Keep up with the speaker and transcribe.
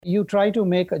You try to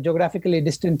make a geographically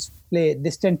distant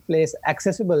place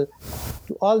accessible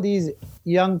to all these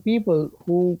young people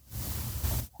who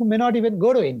may not even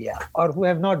go to India or who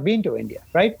have not been to India,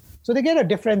 right? So they get a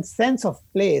different sense of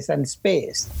place and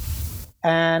space,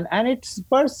 and it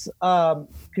spurs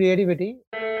creativity.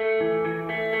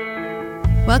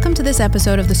 Welcome to this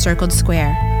episode of The Circled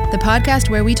Square, the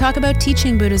podcast where we talk about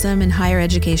teaching Buddhism in higher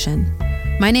education.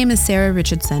 My name is Sarah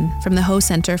Richardson from the Ho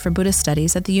Center for Buddhist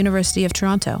Studies at the University of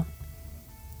Toronto.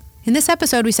 In this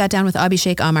episode, we sat down with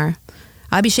Abishek Amar.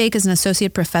 Abishek is an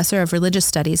associate professor of religious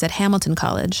studies at Hamilton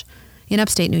College in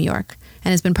upstate New York and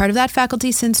has been part of that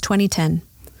faculty since 2010.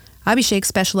 Abishek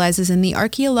specializes in the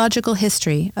archaeological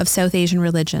history of South Asian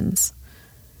religions.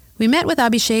 We met with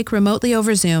Abishek remotely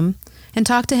over Zoom and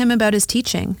talked to him about his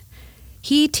teaching.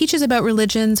 He teaches about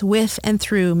religions with and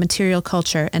through material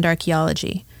culture and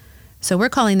archaeology. So we're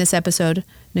calling this episode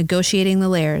Negotiating the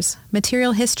Layers,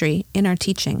 Material History in Our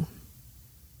Teaching.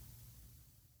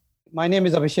 My name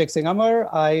is Abishek Singh Amar.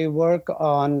 I work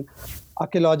on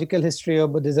archaeological history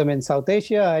of Buddhism in South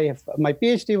Asia. My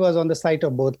PhD was on the site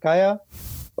of Bodh Gaya,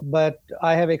 but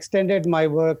I have extended my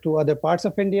work to other parts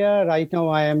of India. Right now,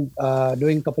 I am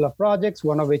doing a couple of projects,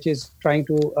 one of which is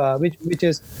which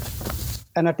is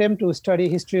an attempt to study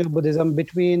history of Buddhism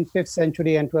between 5th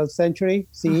century and 12th century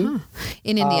CE.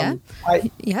 In India?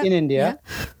 In India.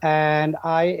 Yeah. And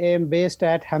I am based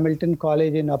at Hamilton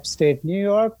College in upstate New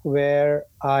York, where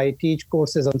I teach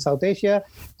courses on South Asia.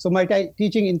 So my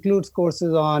teaching includes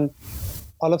courses on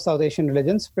all of South Asian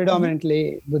religions,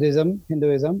 predominantly Buddhism,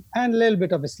 Hinduism, and a little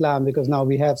bit of Islam, because now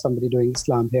we have somebody doing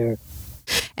Islam here.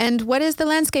 And what is the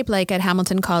landscape like at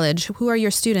Hamilton College? Who are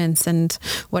your students and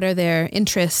what are their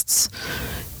interests?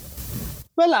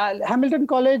 Well, Hamilton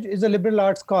College is a liberal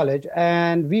arts college,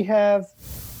 and we have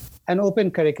an open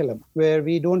curriculum where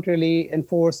we don't really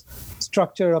enforce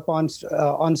structure upon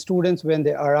on students when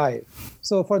they arrive.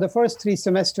 So for the first 3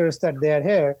 semesters that they are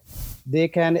here, they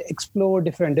can explore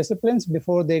different disciplines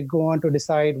before they go on to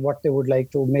decide what they would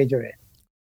like to major in.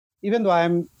 Even though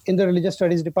I'm in the religious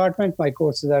studies department, my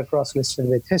courses are cross-listed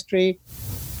with history,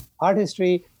 art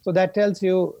history. So that tells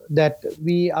you that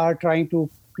we are trying to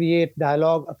create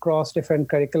dialogue across different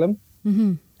curriculum.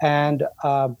 Mm-hmm. And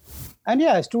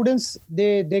yeah, students,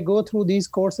 they go through these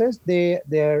courses.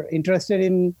 They're interested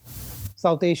in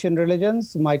South Asian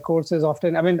religions. My courses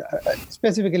often,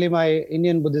 specifically my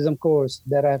Indian Buddhism course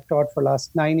that I've taught for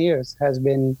last 9 years has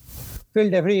been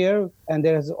filled every year. And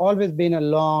there has always been a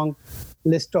long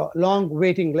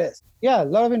waiting list. Yeah, a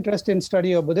lot of interest in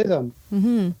study of Buddhism.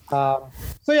 Mm-hmm.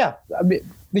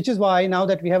 Which is why now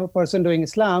that we have a person doing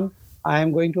Islam, I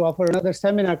am going to offer another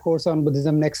seminar course on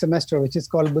Buddhism next semester, which is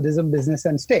called Buddhism, Business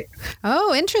and State.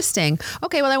 Oh, interesting.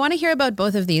 Okay, well, I want to hear about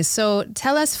both of these. So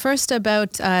tell us first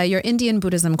about your Indian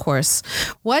Buddhism course.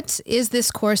 What is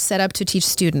this course set up to teach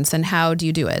students and how do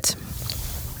you do it?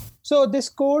 So this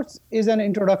course is an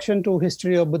introduction to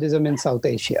history of Buddhism in South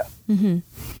Asia,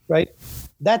 right?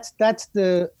 That's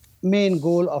the main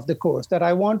goal of the course, that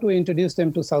I want to introduce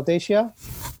them to South Asia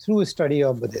through study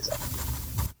of Buddhism.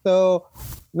 So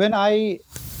when I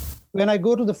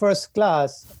go to the first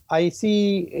class, I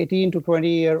see 18 to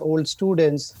 20-year-old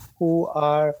students who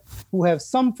have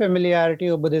some familiarity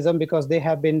of Buddhism because they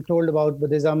have been told about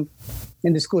Buddhism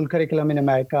in the school curriculum in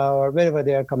America or wherever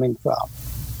they are coming from.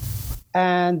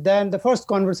 And then the first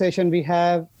conversation we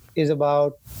have is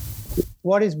about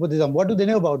what is Buddhism? What do they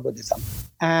know about Buddhism?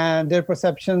 And their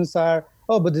perceptions are,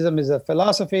 Buddhism is a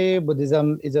philosophy.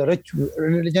 Buddhism is a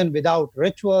religion without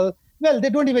ritual. Well, they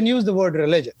don't even use the word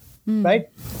religion, right?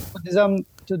 Buddhism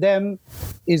to them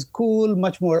is cool,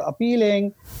 much more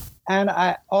appealing,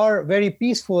 or very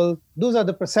peaceful. Those are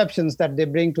the perceptions that they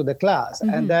bring to the class.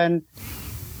 Mm-hmm. And then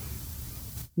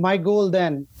my goal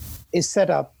then is set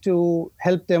up to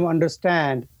help them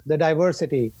understand the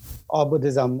diversity of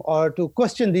Buddhism or to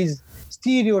question these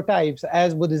stereotypes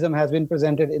as Buddhism has been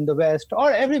presented in the West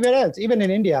or everywhere else, even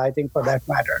in India, I think, for that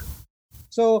matter.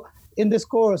 So in this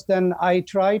course, then I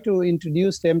try to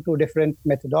introduce them to different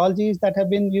methodologies that have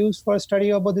been used for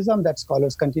study of Buddhism that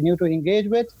scholars continue to engage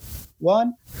with.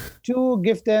 1, 2,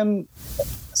 give them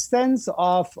a sense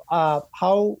of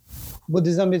how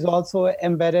Buddhism is also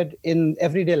embedded in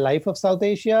everyday life of South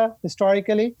Asia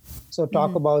historically. So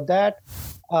talk about that.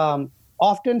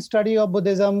 Often study of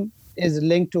Buddhism is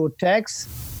linked to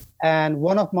texts. And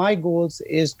one of my goals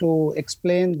is to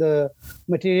explain the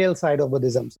material side of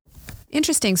Buddhism.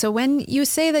 Interesting. So when you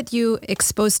say that you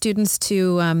expose students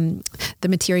to the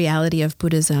materiality of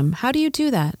Buddhism, how do you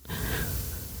do that?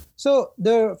 So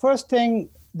the first thing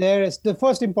there is, the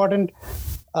first important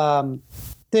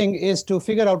thing is to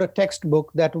figure out a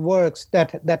textbook that works,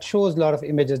 that shows a lot of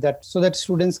images, so that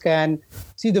students can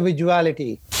see the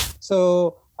visuality.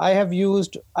 So I've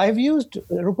used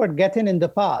Rupert Gethin in the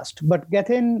past, but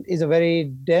Gethin is a very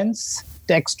dense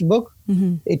textbook.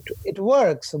 It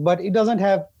works, but it doesn't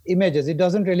have images. It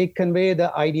doesn't really convey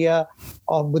the idea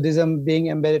of Buddhism being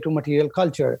embedded to material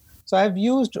culture. So I've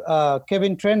used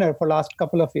Kevin Trainer for last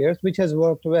couple of years, which has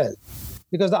worked well,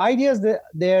 because the ideas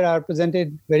there are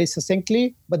presented very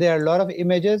succinctly, but there are a lot of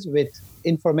images with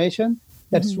information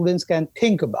that students can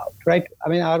think about, right? I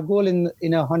mean, our goal in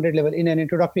a 100 level, in an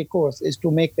introductory course, is to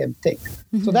make them think.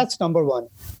 So that's number one.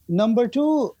 Number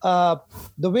two,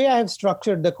 the way I have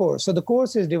structured the course. So the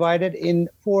course is divided in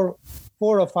four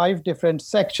or five different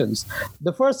sections.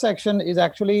 The first section is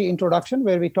actually introduction,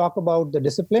 where we talk about the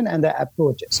discipline and the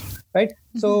approaches, right?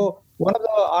 So one of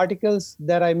the articles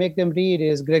that I make them read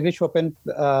is Gregory Chopin,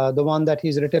 the one that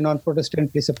he's written on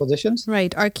Protestant presuppositions.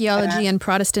 Right, Archaeology and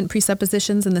Protestant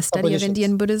Presuppositions in the Study of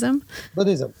Indian Buddhism.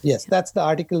 Buddhism, yes, that's the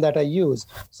article that I use.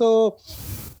 So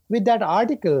with that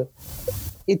article,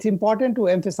 it's important to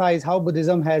emphasize how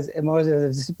Buddhism has emerged as a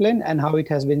discipline and how it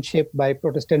has been shaped by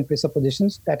Protestant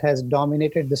presuppositions that has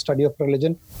dominated the study of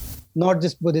religion, not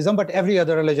just Buddhism, but every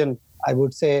other religion, I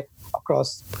would say,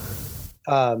 across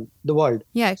the world.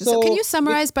 Yeah. So can you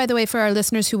summarize, by the way, for our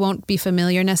listeners who won't be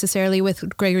familiar necessarily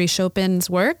with Gregory Chopin's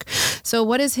work? So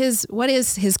what is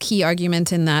his key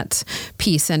argument in that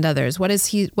piece and others? What does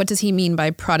he mean by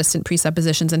Protestant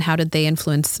presuppositions, and how did they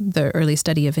influence the early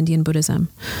study of Indian Buddhism?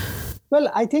 Well,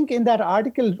 I think in that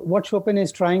article, what Chopin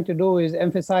is trying to do is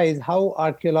emphasize how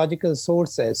archaeological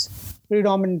sources,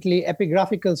 predominantly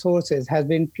epigraphical sources, has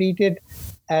been treated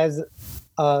as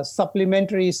a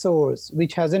supplementary source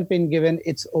which hasn't been given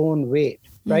its own weight,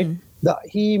 right?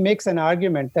 He makes an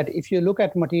argument that if you look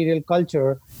at material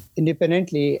culture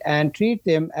independently and treat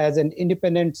them as an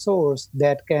independent source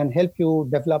that can help you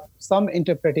develop some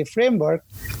interpretive framework,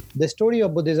 the story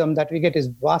of Buddhism that we get is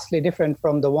vastly different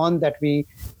from the one that we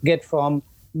get from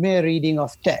mere reading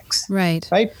of text. Right.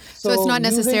 So it's not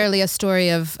necessarily a story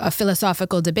of a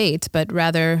philosophical debate, but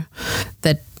rather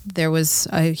that there was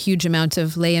a huge amount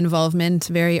of lay involvement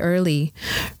very early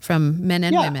from men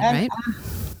and women, right?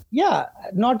 Yeah,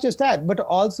 not just that, but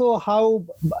also how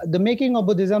the making of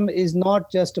Buddhism is not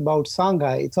just about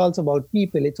Sangha. It's also about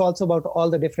people. It's also about all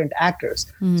the different actors.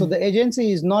 So the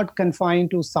agency is not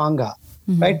confined to Sangha,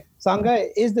 right?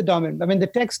 Sangha is the dominant. I mean, the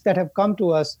texts that have come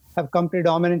to us have come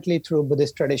predominantly through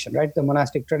Buddhist tradition, right? The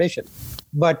monastic tradition.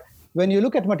 But when you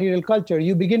look at material culture,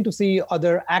 you begin to see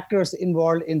other actors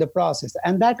involved in the process.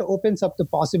 And that opens up the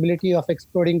possibility of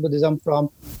exploring Buddhism from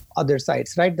other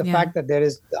sides, right? The fact that there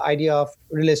is the idea of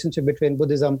relationship between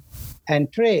Buddhism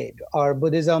and trade, or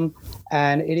Buddhism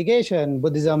and irrigation,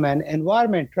 Buddhism and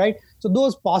environment, right? So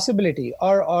those possibilities,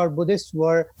 or Buddhists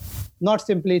were not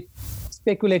simply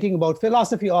speculating about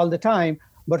philosophy all the time,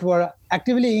 but were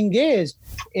actively engaged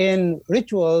in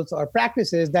rituals or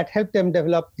practices that help them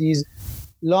develop these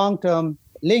long-term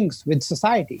links with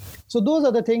society. So those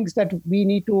are the things that we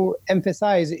need to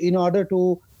emphasize in order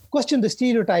to question the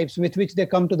stereotypes with which they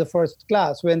come to the first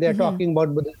class when they're talking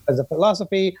about Buddhism as a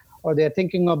philosophy, or they're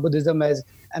thinking of Buddhism as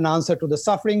an answer to the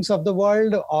sufferings of the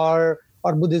world, or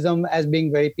Buddhism as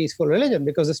being very peaceful religion,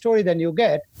 because the story that you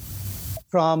get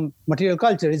from material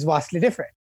culture is vastly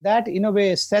different. That, in a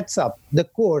way, sets up the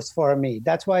course for me.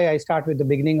 That's why I start with the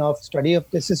beginning of study of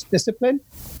this discipline,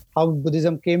 how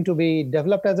Buddhism came to be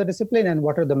developed as a discipline, and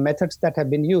what are the methods that have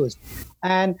been used.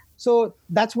 And so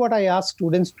that's what I ask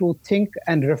students to think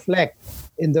and reflect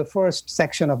in the first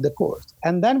section of the course.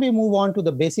 And then we move on to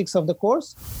the basics of the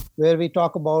course, where we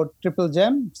talk about triple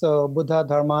gem, so Buddha,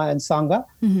 Dharma, and Sangha.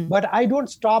 But I don't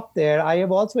stop there. I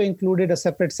have also included a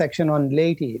separate section on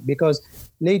laity, because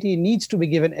laity needs to be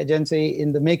given agency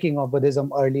in the making of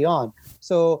Buddhism early on.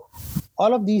 So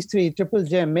all of these three, triple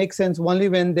gem, make sense only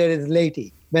when there is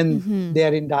laity, when they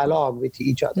are in dialogue with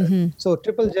each other. So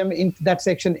triple gem in that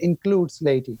section includes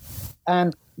laity.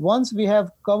 And once we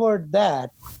have covered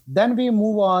that, then we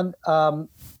move on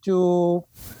to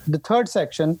the third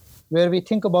section, where we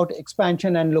think about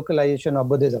expansion and localization of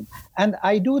Buddhism. And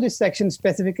I do this section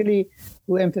specifically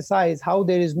to emphasize how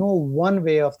there is no one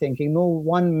way of thinking, no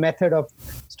one method of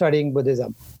studying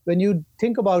Buddhism. When you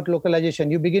think about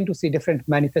localization, you begin to see different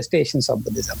manifestations of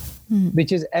Buddhism,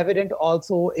 which is evident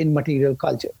also in material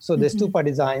culture. So the stupa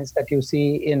designs that you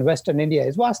see in Western India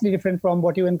is vastly different from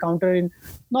what you encounter in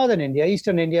Northern India,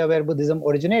 Eastern India, where Buddhism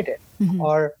originated.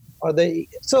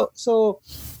 So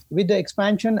with the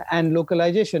expansion and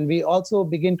localization, we also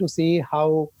begin to see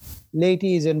how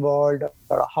laity is involved,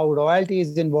 or how royalty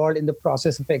is involved in the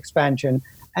process of expansion,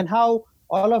 and how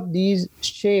all of these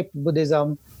shaped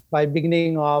Buddhism by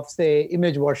beginning of, say,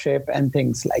 image worship and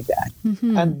things like that.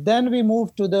 And then we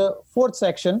move to the fourth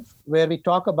section where we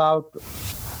talk about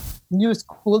new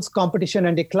schools, competition,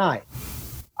 and decline.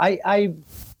 There's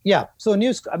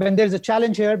a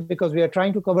challenge here because we are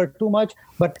trying to cover too much,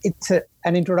 but it's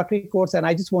an introductory course, and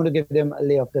I just want to give them a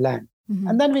lay of the land.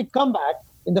 And then we come back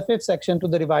in the fifth section to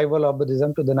the revival of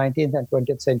Buddhism to the 19th and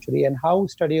 20th century, and how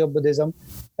study of Buddhism,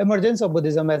 emergence of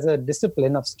Buddhism as a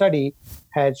discipline of study,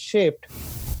 had shaped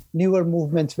newer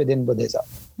movements within Buddhism.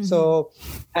 So,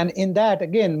 and in that,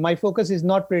 again, my focus is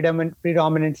not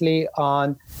predominantly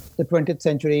on the 20th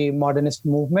century modernist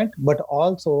movement, but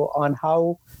also on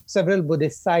how several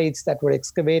Buddhist sites that were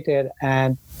excavated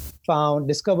and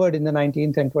discovered in the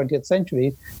 19th and 20th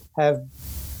centuries have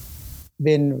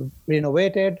been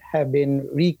renovated, have been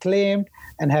reclaimed,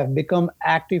 and have become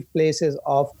active places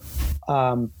of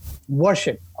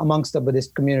worship amongst the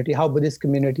Buddhist community, how Buddhist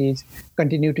communities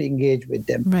continue to engage with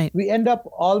them. Right. We end up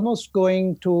almost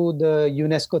going to the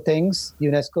UNESCO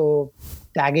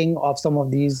tagging of some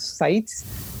of these sites,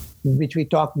 which we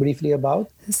talked briefly about.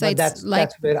 Sites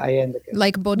that's where I end.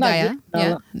 Like Bodh Gaya,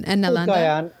 and Nalanda. Bodh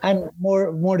Gaya, and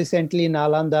more recently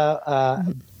Nalanda,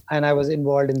 and I was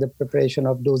involved in the preparation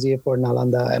of dossier for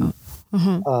Nalanda. And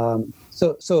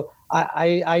so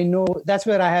I know that's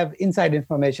where I have inside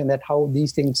information that how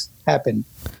these things happen.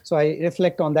 So I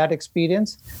reflect on that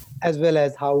experience as well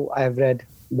as how I have read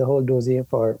the whole dossier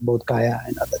for Bodh Gaya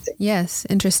and other things. Yes,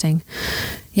 interesting.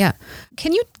 Yeah.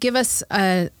 Can you give us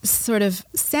a sort of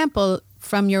sample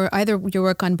from either your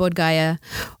work on Bodh Gaya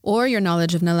or your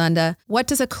knowledge of Nalanda? What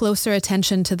does a closer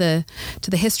attention to the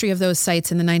history of those sites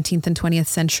in the 19th and 20th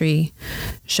century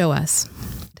show us?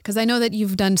 Because I know that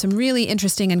you've done some really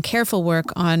interesting and careful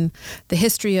work on the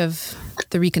history of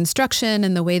the reconstruction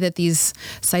and the way that these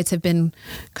sites have been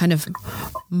kind of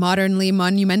modernly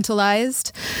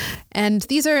monumentalized. And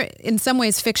these are in some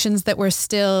ways fictions that we're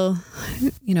still,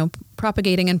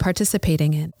 propagating and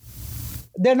participating in.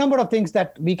 There are a number of things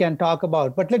that we can talk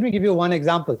about, but let me give you one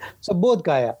example. So Bodh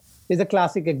Gaya is a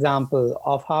classic example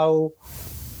of how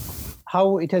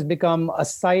it has become a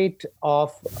site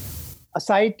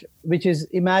which is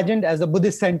imagined as the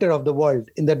Buddhist center of the world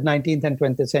in the 19th and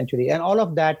 20th century. And all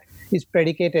of that is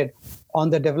predicated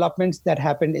on the developments that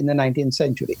happened in the 19th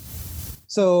century.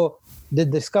 So the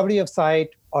discovery of site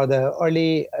or the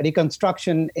early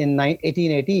reconstruction in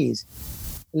 1880s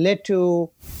led to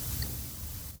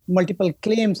multiple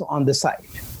claims on the site.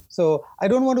 So I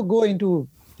don't want to go into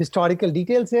historical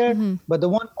details here, but the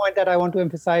one point that I want to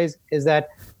emphasize is that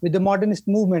with the modernist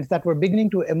movements that were beginning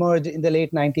to emerge in the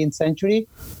late 19th century,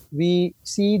 we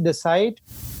see the site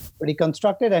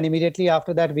reconstructed, and immediately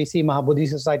after that we see Mahabodhi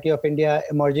Society of India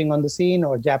emerging on the scene,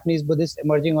 or Japanese Buddhists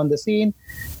emerging on the scene,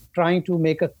 trying to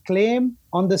make a claim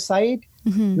on the site,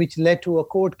 which led to a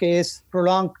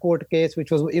prolonged court case,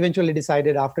 which was eventually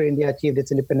decided after India achieved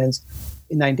its independence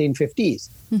in 1950s.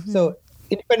 So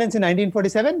independence in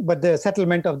 1947, but the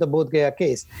settlement of the Bodh Gaya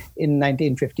case in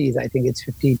 1950s, I think it's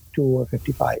 52 or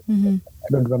 55. I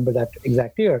don't remember that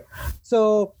exact year.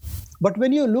 So, but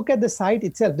when you look at the site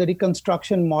itself, the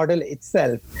reconstruction model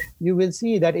itself, you will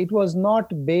see that it was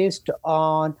not based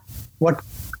on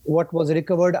what was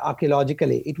recovered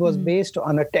archaeologically. It was based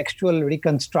on a textual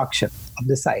reconstruction of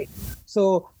the site.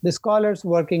 So the scholars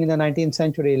working in the 19th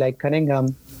century, like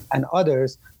Cunningham and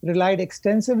others, relied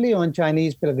extensively on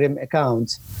Chinese pilgrim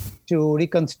accounts to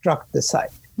reconstruct the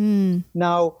site.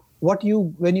 Now,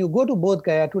 when you go to Bodh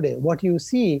Gaya today, what you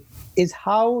see is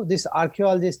how this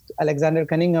archaeologist Alexander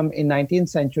Cunningham in 19th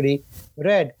century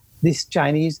read this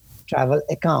Chinese travel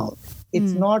account.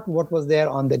 It's not what was there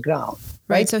on the ground.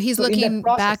 Right. So he's looking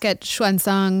back at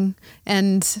Xuanzang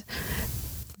and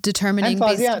determining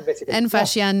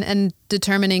Faxian and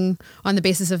determining on the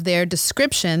basis of their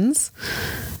descriptions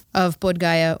of Bodh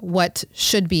Gaya what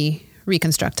should be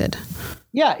reconstructed.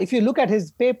 Yeah, if you look at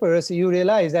his papers, you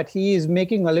realize that he is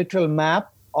making a literal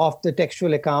map of the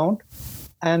textual account.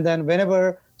 And then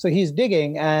so he's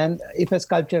digging, and if a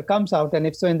sculpture comes out, and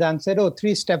if Xuanzang said,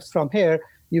 3 steps from here,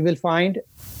 you will find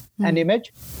an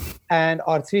image,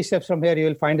 or 3 steps from here, you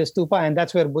will find a stupa, and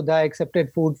that's where Buddha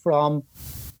accepted food from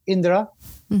Indra.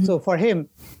 So for him,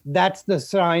 that's the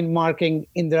shrine marking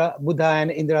Buddha and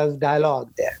Indra's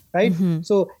dialogue there, right?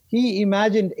 So he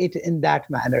imagined it in that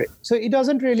manner. So it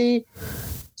doesn't really.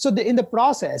 So in the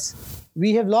process,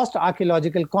 we have lost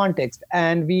archaeological context,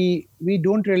 and we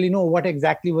don't really know what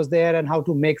exactly was there and how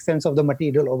to make sense of the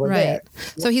material over there.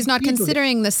 So he's not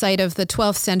considering the site of the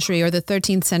 12th century or the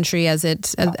 13th century as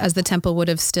the temple would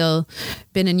have still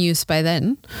been in use by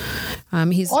then.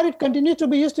 Or it continues to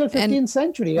be used till 15th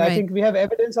century. I think we have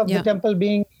evidence of the temple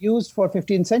being used for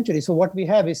 15th century. So what we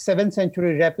have is 7th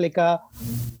century replica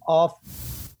of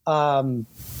a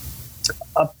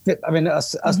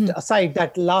site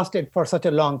that lasted for such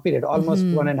a long period, almost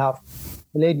 1.5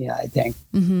 millennia, I think.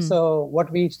 So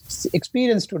what we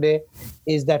experience today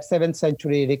is that 7th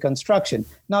century reconstruction.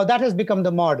 Now that has become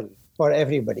the model for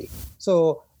everybody.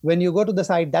 So when you go to the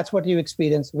site, that's what you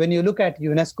experience. When you look at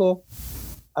UNESCO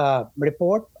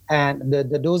report and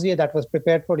the dossier that was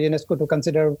prepared for UNESCO to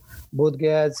consider Bodh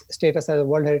Gaya's status as a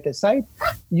World Heritage Site,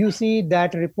 you see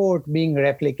that report being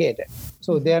replicated.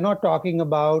 So they are not talking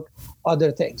about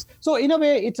other things. So in a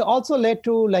way, it's also led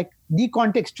to like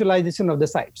decontextualization of the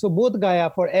site. So Bodh Gaya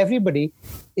for everybody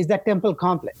is that temple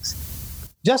complex.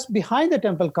 Just behind the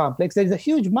temple complex, there is a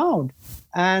huge mound,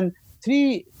 and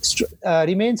three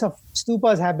remains of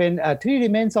stupas have been, three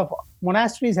remains of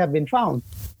monasteries have been found.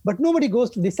 But nobody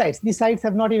goes to these sites. These sites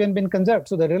have not even been conserved.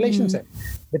 So the relationship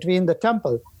between the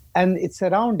temple and its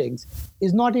surroundings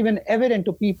is not even evident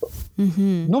to people.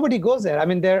 Nobody goes there. I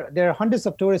mean, there are hundreds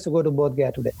of tourists who go to Bodh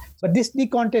Gaya today. But this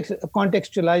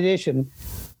decontextualization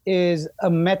is a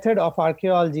method of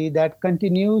archaeology that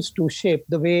continues to shape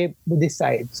the way Buddhist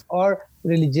sites or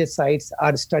religious sites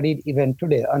are studied even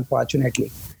today,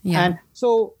 unfortunately. And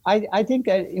so I think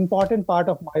an important part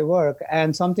of my work,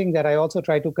 and something that I also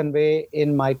try to convey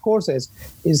in my courses,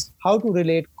 is how to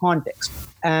relate context.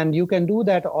 And you can do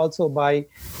that also by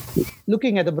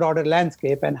looking at the broader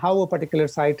landscape and how a particular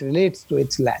site relates to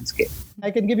its landscape.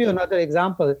 I can give you another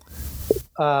example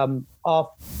of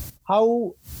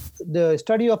how the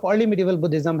study of early medieval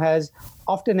Buddhism has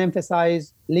often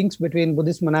emphasized links between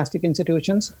Buddhist monastic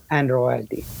institutions and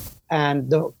royalty, and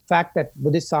the fact that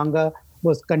Buddhist Sangha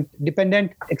was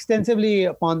dependent extensively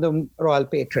upon the royal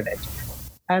patronage.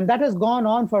 And that has gone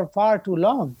on for far too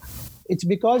long. It's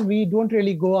because we don't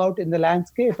really go out in the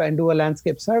landscape and do a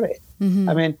landscape survey.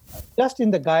 I mean, just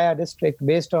in the Gaya district,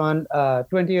 based on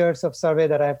 20 years of survey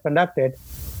that I have conducted,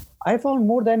 I found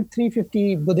more than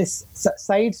 350 Buddhist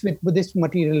sites with Buddhist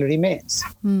material remains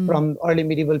from early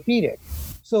medieval period.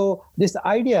 So this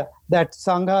idea that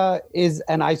Sangha is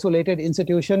an isolated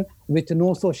institution with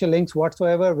no social links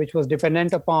whatsoever, which was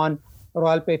dependent upon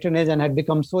royal patronage and had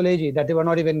become so lazy that they were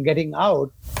not even getting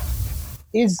out,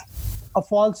 is a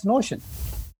false notion.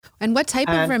 And what type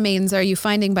of remains are you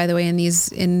finding, by the way, in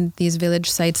these village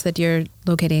sites that you're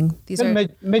locating?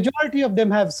 Majority of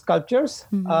them have sculptures.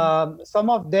 Some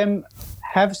of them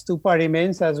have stupa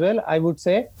remains as well, I would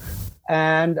say,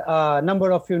 and a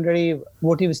number of funerary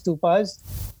votive stupas,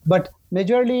 but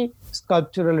majorly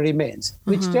sculptural remains,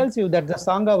 which tells you that the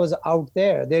Sangha was out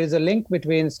there. There is a link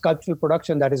between sculptural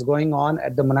production that is going on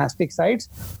at the monastic sites,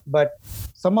 but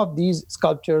some of these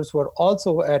sculptures were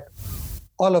also at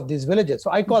all of these villages. So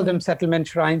I call them settlement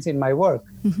shrines in my work,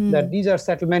 that these are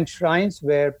settlement shrines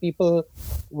where people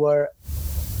were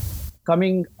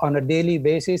coming on a daily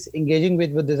basis, engaging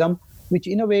with Buddhism, which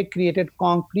in a way created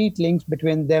concrete links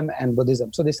between them and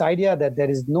Buddhism. So this idea that there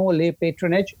is no lay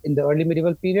patronage in the early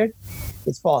medieval period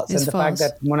is false. Fact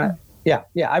that,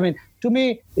 I mean, to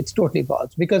me, it's totally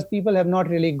false, because people have not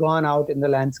really gone out in the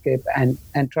landscape and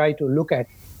tried to look at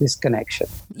this connection.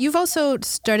 You've also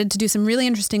started to do some really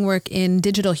interesting work in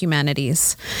digital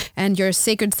humanities, and your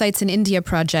Sacred Sites in India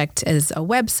project is a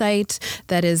website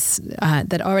that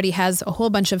already has a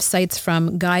whole bunch of sites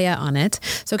from Gaia on it.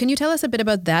 So can you tell us a bit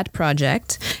about that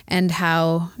project and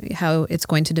how it's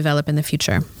going to develop in the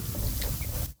future?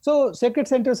 So Sacred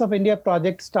Centers of India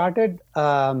project started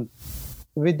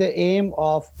with the aim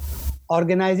of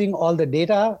organizing all the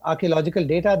data, archaeological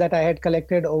data that I had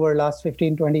collected over last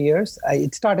 15, 20 years.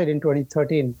 It started in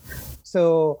 2013.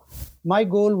 So my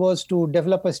goal was to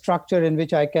develop a structure in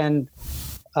which I can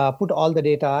put all the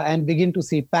data and begin to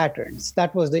see patterns.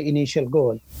 That was the initial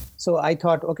goal. So I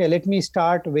thought, okay, let me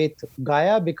start with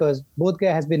Gaia, because Bodh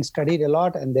Gaya has been studied a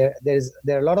lot, and there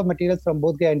are a lot of materials from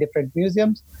Bodh Gaya in different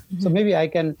museums. So maybe I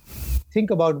can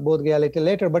think about Bodh Gaya a little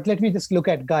later, but let me just look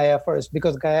at Gaia first,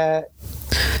 because Gaia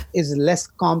is less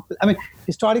complex. I mean,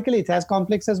 historically, it's as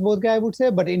complex as Bodh Gaya, I would say,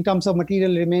 but in terms of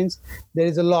material remains, there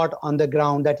is a lot on the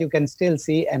ground that you can still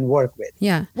see and work with.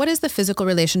 Yeah. What is the physical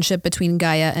relationship between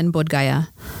Gaia and Bodh Gaya?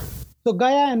 So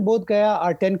Gaia and Bodh Gaya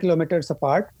are 10 kilometers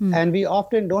apart, and we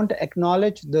often don't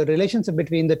acknowledge the relationship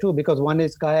between the two, because one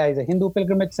is Gaia is a Hindu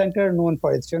pilgrimage center known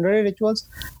for its funerary rituals,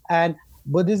 and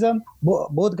Buddhism,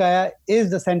 Bodh Gaya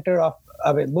is the center of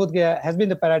Bodh Gaya has been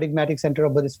the paradigmatic center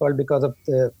of Buddhist world because of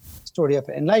the story of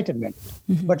enlightenment.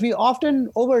 But we often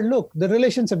overlook the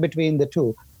relationship between the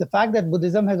two. The fact that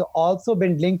Buddhism has also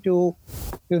been linked to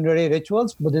funerary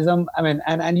rituals. Buddhism,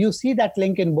 and you see that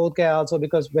link in Bodh Gaya also,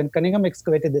 because when Cunningham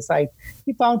excavated the site,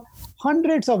 he found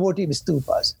hundreds of votive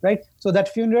stupas, right? So that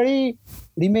funerary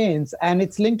remains and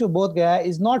its link to Bodh Gaya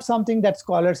is not something that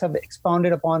scholars have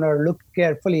expounded upon or looked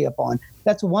carefully upon.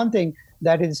 That's one thing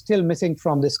that is still missing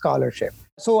from the scholarship.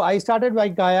 So I started by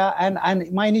Gaya, and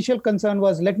my initial concern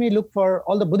was, let me look for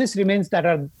all the Buddhist remains that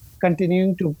are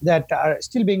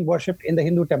still being worshipped in the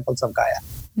Hindu temples of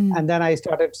Gaya. And then I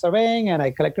started surveying and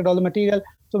I collected all the material.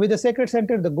 So with the Sacred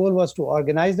Center, the goal was to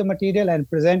organize the material and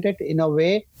present it in a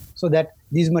way so that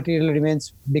these material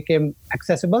remains became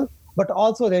accessible. But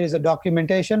also there is a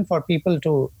documentation for people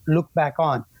to look back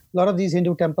on. A lot of these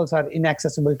Hindu temples are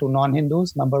inaccessible to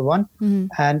non-Hindus, number one.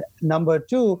 And number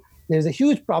two, there's a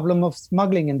huge problem of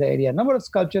smuggling in the area. A number of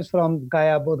sculptures from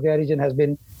Bodh Gaya region has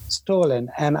been stolen.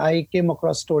 And I came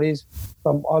across stories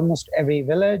from almost every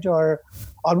village or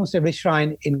almost every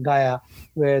shrine in Gaya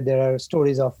where there are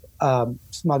stories of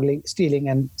stealing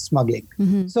and smuggling.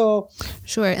 So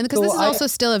sure. And because this is also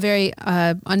still a very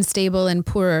unstable and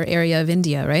poorer area of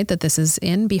India, right? That this is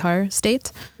in Bihar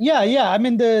state? Yeah.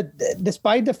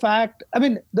 Despite the fact,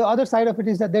 the other side of it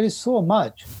is that there is so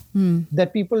much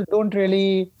that people don't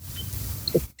really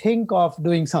think of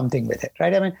doing something with it,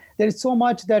 right? There is so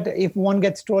much that if one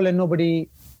gets stolen, nobody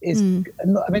is,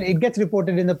 it gets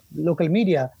reported in the local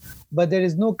media, but there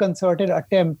is no concerted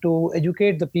attempt to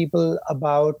educate the people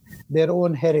about their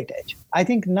own heritage. I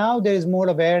think now there is more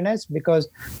awareness because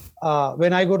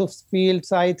when I go to field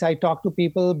sites, I talk to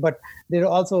people, but there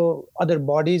are also other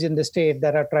bodies in the state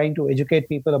that are trying to educate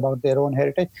people about their own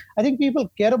heritage. I think people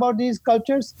care about these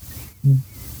cultures,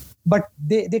 but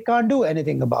they can't do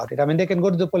anything about it. They can go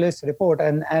to the police report,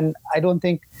 and I don't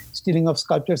think stealing of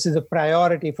sculptures is a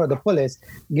priority for the police,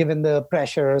 given the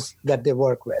pressures that they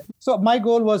work with. So my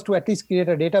goal was to at least create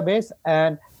a database.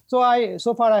 And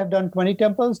so far I have done 20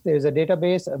 temples. There is a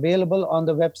database available on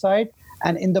the website.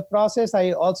 And in the process,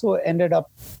 I also ended up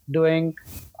doing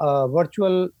a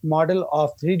virtual and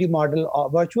 3D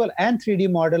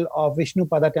model of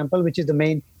Vishnupada temple, which is the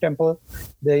main temple,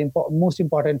 the most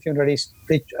important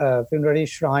funerary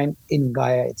shrine in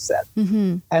Gaya itself.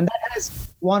 And that has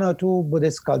one or two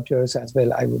Buddhist sculptures as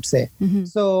well, I would say.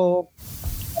 So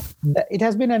it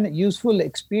has been a useful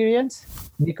experience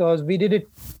because we did it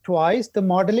twice, the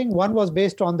modeling. One was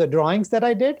based on the drawings that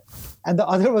I did, and the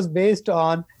other was based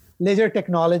on laser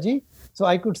technology. So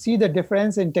I could see the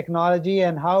difference in technology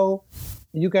and how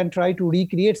you can try to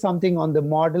recreate something on the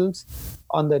models,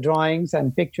 on the drawings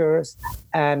and pictures,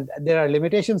 and there are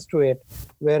limitations to it.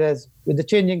 Whereas with the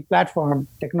changing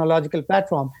technological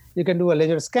platform, you can do a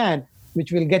laser scan,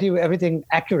 which will get you everything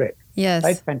accurate. Yes.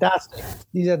 Right? Fantastic.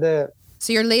 These are the...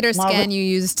 So your later scan, you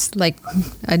used like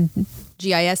a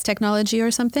GIS technology or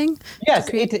something? Yes,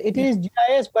 it is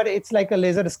GIS, but it's like a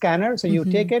laser scanner. So you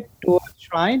take it to a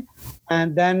shrine,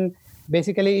 and then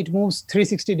basically it moves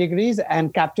 360 degrees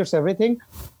and captures everything,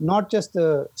 not just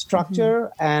the structure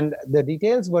and the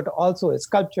details, but also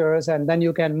sculptures. And then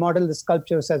you can model the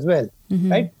sculptures as well,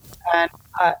 right? And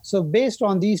so based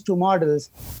on these two models,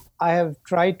 I have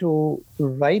tried to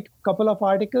write a couple of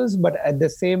articles, but at the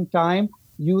same time,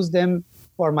 use them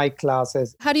for my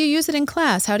classes. How do you use it in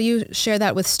class? How do you share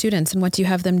that with students, and what do you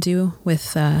have them do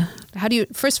with, how do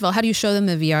you show them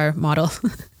the VR model?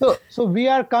 So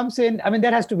VR comes in,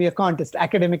 there has to be a context,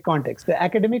 academic context. The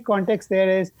academic context there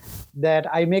is that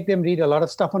I make them read a lot of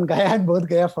stuff on Gaya and Bodh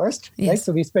Gaya first, right?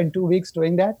 So we spend 2 weeks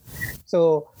doing that.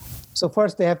 So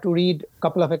first they have to read a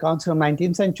couple of accounts from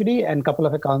 19th century and a couple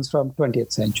of accounts from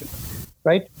 20th century,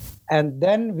 right? And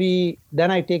then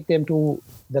I take them to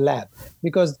the lab,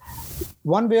 because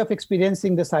one way of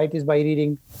experiencing the site is by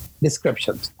reading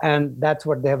descriptions, and that's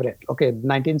what they have read. Okay,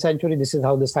 19th century, this is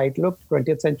how the site looked.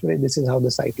 20th century, this is how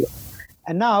the site looked.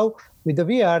 And now with the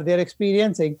VR, they're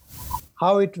experiencing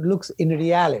how it looks in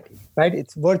reality, right?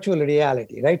 It's virtual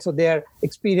reality, right? So they're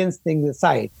experiencing the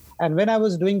site. And when I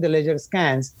was doing the laser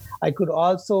scans, I could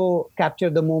also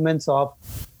capture the moments of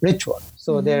ritual.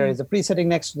 So there is a priest sitting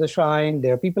next to the shrine,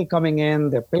 there are people coming in,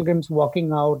 there are pilgrims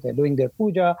walking out, they're doing their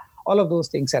puja, all of those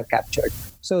things are captured.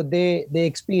 So they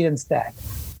experience that.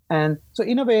 And so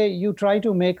in a way, you try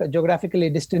to make a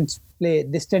geographically distant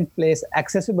place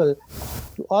accessible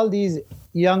to all these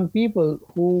young people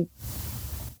who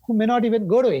may not even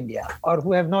go to India or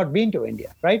who have not been to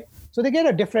India, right? So they get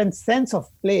a different sense of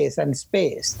place and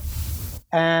space,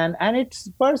 and it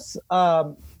spurs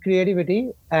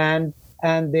creativity, and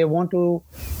they want to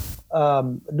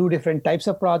do different types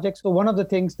of projects. So one of the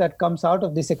things that comes out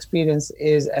of this experience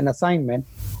is an assignment.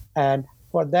 And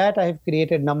for that, I have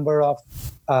created a number of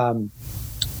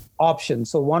options.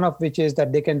 So one of which is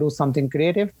that they can do something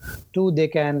creative. 2, they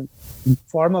can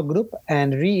form a group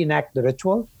and reenact the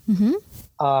ritual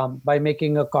by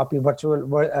making a virtual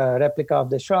replica of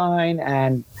the shrine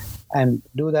and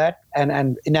do that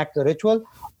and enact the ritual.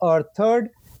 Or 3rd,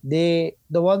 the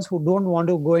ones who don't want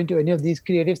to go into any of these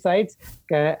creative sites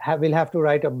will have to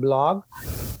write a blog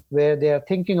where they are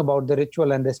thinking about the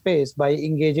ritual and the space by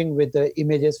engaging with the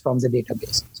images from the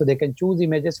database. So they can choose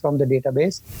images from the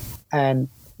database and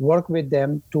work with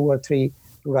them 2 or 3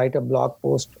 to write a blog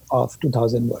post of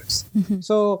 2,000 words.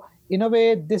 So in a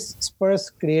way, this spurs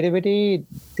creativity.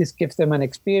 This gives them an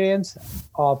experience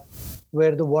of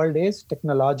where the world is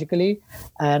technologically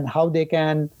and how they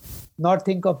can not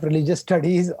think of religious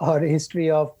studies or history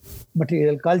of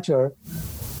material culture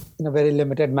in a very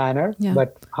limited manner,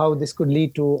 but how this could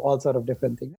lead to all sort of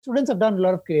different things. Students have done a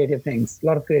lot of creative things, a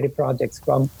lot of creative projects,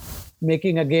 from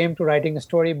making a game to writing a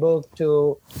storybook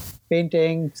to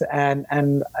paintings. And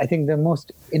I think the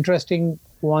most interesting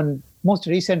one, most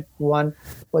recent one,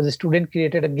 was a student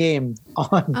created a game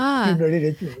on funerary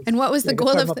rituals. And what was the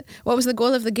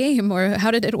goal of the game, or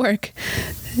how did it work?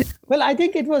 Well, I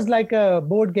think it was like a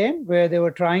board game where they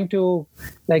were trying to,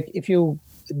 like, if you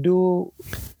do,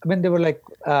 I mean, they were like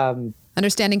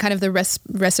understanding kind of the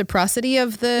reciprocity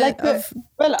of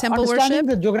temple worship.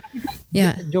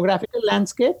 The geographical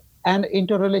landscape and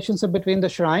interrelationship between the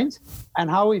shrines, and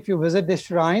how if you visit this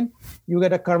shrine, you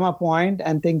get a karma point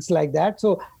and things like that.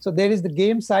 So there is the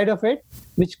game side of it,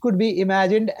 which could be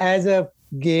imagined as a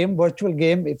game, virtual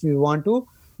game, if you want to.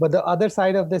 But the other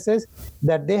side of this is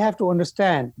that they have to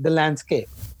understand the landscape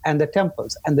and the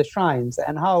temples and the shrines,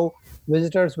 and how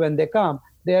visitors, when they come,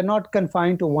 they are not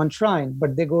confined to one shrine,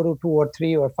 but they go to 2 or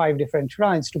 3 or 5 different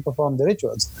shrines to perform the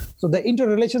rituals. So the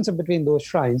interrelationship between those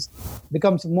shrines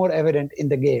becomes more evident in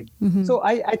the game. So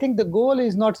I think the goal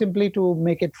is not simply to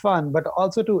make it fun, but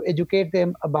also to educate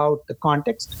them about the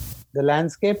context, the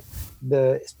landscape,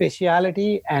 the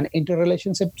spatiality and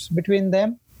interrelationships between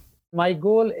them. My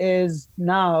goal is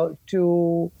now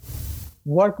to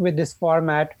work with this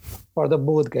format for the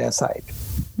Bodh Gaya site.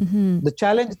 The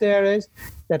challenge there is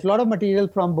that a lot of material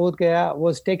from Bodh Gaya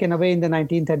was taken away in the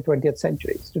 19th and 20th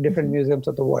centuries to different museums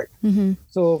of the world.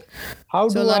 So how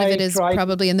do I... So a lot of it is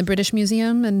probably in the British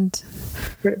Museum and...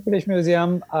 British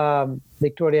Museum,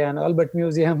 Victoria and Albert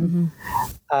Museum,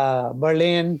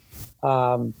 Berlin.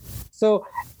 So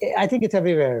I think it's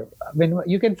everywhere. I mean,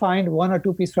 you can find 1 or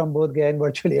 2 pieces from Bodh Gaya in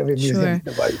virtually every museum in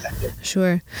the world.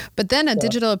 Sure. But then a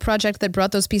digital project that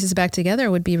brought those pieces back together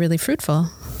would be really fruitful.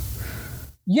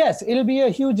 Yes, it'll be a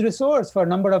huge resource for a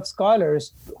number of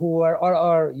scholars who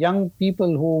are young people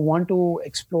who want to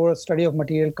explore study of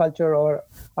material culture or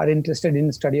are interested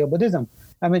in study of Buddhism.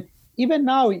 I mean, even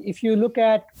now, if you look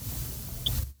at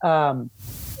the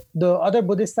other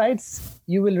Buddhist sites,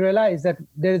 you will realize that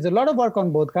there is a lot of work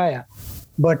on Bodh Gaya,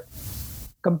 but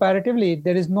comparatively,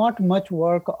 there is not much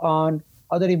work on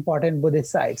other important Buddhist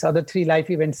sites, other 3 life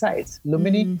event sites.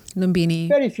 Lumbini,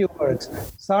 very few works.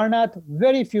 Sarnath,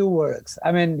 very few works.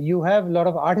 I mean, you have a lot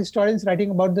of art historians writing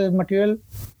about the material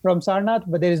from Sarnath,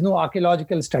 but there is no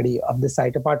archaeological study of the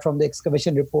site apart from the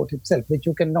excavation report itself, which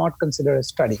you cannot consider a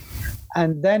study.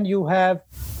 And then you have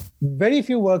very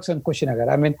few works on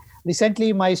Kushinagar. I mean,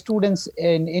 recently my students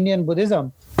in Indian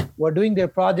Buddhism were doing their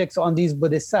projects on these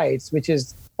Buddhist sites, which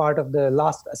is part of the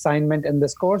last assignment in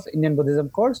this course, Indian Buddhism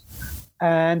course.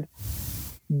 And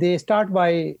they start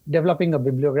by developing a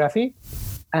bibliography.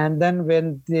 And then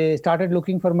when they started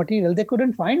looking for material, they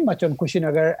couldn't find much on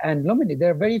Kushinagar and Lumbini.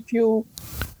 There are very few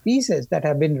pieces that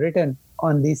have been written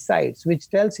on these sites,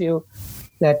 which tells you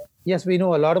that, yes, we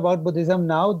know a lot about Buddhism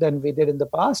now than we did in the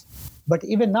past. But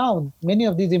even now, many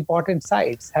of these important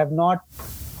sites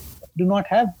do not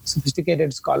have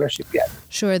sophisticated scholarship yet.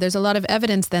 Sure. There's a lot of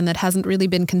evidence then that hasn't really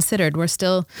been considered. We're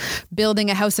still building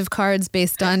a house of cards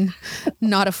based on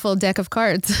not a full deck of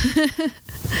cards.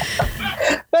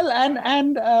 Well,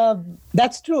 and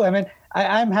that's true. I mean,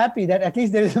 I'm happy that at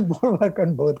least there is more work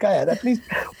on Bodh Gaya. At least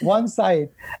one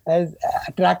site has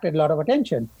attracted a lot of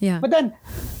attention. Yeah. But then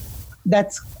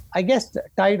that's, I guess,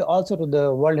 tied also to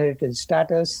the World Heritage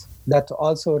status. That's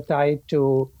also tied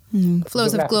to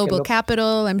flows of global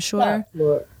capital, I'm sure.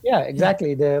 Yeah,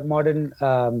 exactly. The modern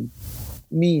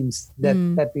means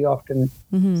that we often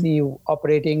see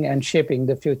operating and shaping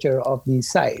the future of these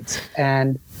sites.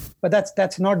 But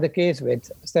that's not the case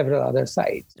with several other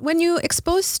sites. When you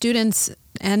expose students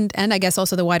and I guess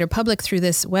also the wider public through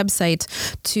this website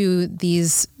to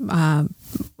these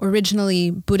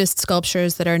originally Buddhist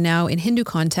sculptures that are now in Hindu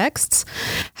contexts.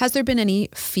 Has there been any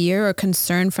fear or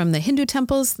concern from the Hindu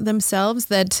temples themselves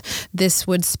that this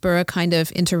would spur a kind of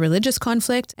interreligious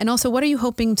conflict? And also, what are you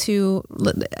hoping to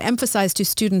emphasize to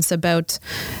students about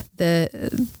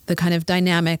the kind of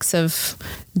dynamics of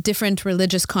different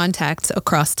religious contacts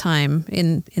across time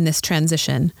in this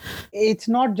transition? It's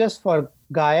not just for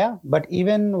Gaya, but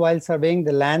even while surveying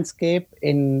the landscape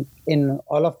in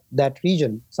all of that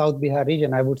region, South Bihar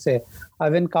region, I would say,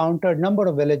 I've encountered a number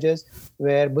of villages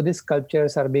where Buddhist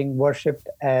sculptures are being worshipped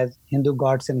as Hindu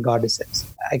gods and goddesses.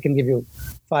 I can give you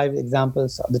 5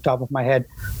 examples off the top of my head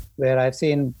where I've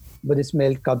seen Buddhist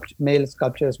male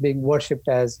sculptures being worshipped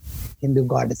as Hindu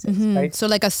goddesses, right? So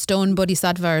like a stone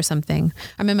bodhisattva or something.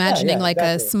 I'm imagining exactly.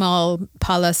 A small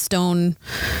pala stone.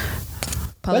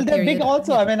 Well, they're big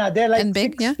also. I mean, they're like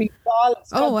big, 6 feet tall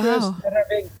sculptures. Oh, wow. That are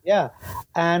big. Yeah.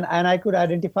 And I could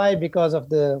identify because of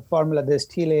the formula, the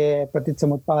stele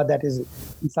pratitsamutpad that is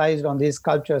incised on these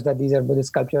sculptures, that these are Buddhist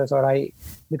sculptures.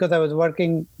 Because I was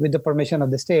working with the permission of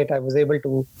the state, I was able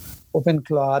to open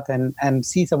cloth and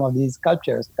see some of these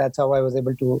sculptures. That's how I was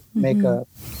able to make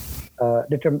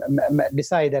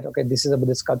decide that, okay, this is a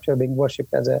Buddhist sculpture being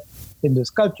worshipped as a Hindu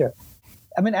sculpture.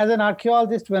 I mean, as an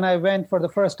archaeologist, when I went for the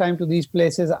first time to these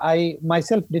places, I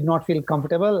myself did not feel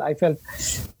comfortable. I felt,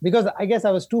 because I guess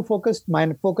I was too focused.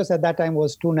 My focus at that time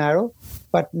was too narrow.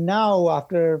 But now,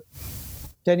 after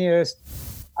 10 years,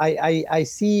 I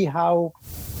see how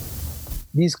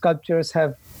these sculptures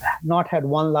have not had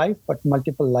one life, but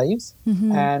multiple lives.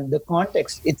 And the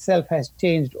context itself has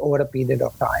changed over a period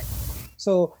of time.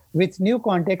 So with new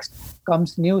context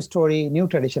comes new story, new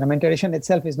tradition. I mean, tradition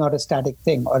itself is not a static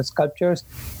thing. Or sculptures,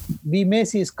 we may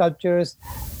see sculptures,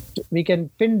 we can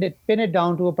pin it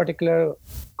down to a particular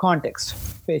context,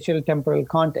 spatial, temporal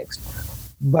context.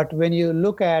 But when you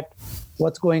look at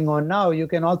what's going on now, you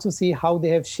can also see how they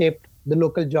have shaped the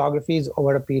local geographies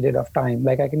over a period of time.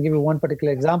 Like I can give you one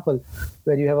particular example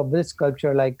where you have a Buddhist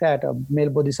sculpture like that, a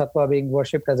male bodhisattva being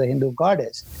worshipped as a Hindu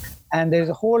goddess. And there's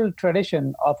a whole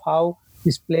tradition of how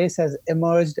this place has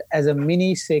emerged as a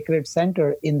mini sacred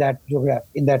center in that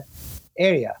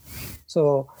area.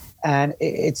 So, and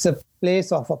it's a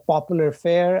place of a popular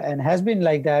fair and has been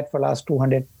like that for last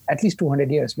at least 200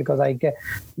 years, because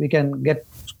we can get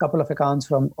a couple of accounts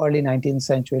from early 19th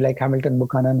century, like Hamilton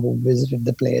Buchanan, who visited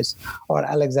the place, or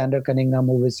Alexander Cunningham,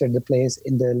 who visited the place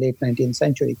in the late 19th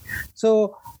century.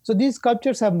 So these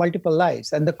sculptures have multiple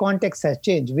lives, and the context has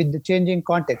changed. With the changing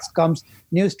context comes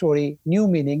new story, new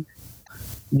meaning.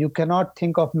 You cannot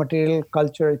think of material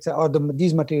culture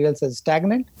these materials as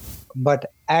stagnant,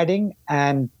 but adding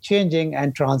and changing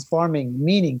and transforming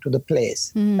meaning to the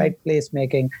place, right? Place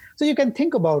making. So you can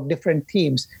think about different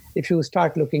themes if you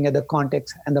start looking at the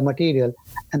context and the material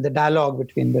and the dialogue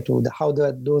between the two, how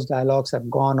those dialogues have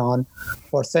gone on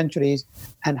for centuries,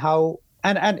 and how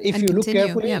and if you look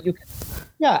carefully,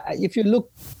 if you look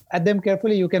at them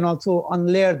carefully, you can also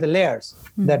unlayer the layers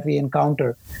that we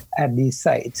encounter at these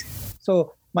sites.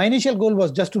 So my initial goal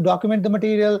was just to document the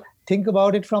material, think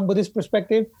about it from Buddhist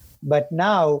perspective, but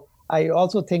now I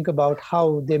also think about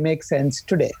how they make sense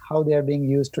today, how they are being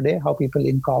used today, how people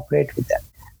incorporate with them.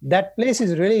 That place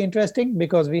is really interesting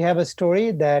because we have a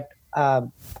story that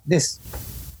this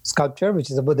sculpture,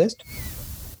 which is a Buddhist,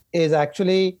 is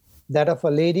actually that of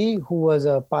a lady who was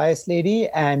a pious lady,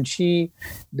 and the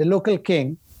local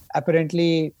king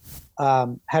apparently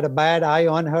had a bad eye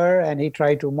on her, and he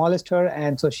tried to molest her,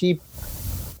 and so she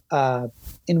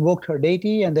invoked her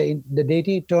deity, and the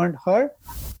deity turned her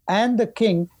and the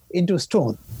king into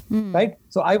stone, right?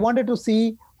 So I wanted to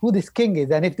see who this king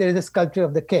is and if there is a sculpture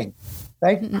of the king,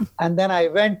 right? And then I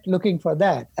went looking for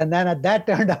that, and then that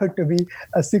turned out to be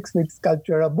a 6-foot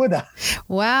sculpture of Buddha.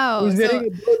 Wow!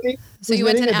 So you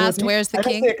went and asked, "Where's the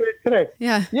king?"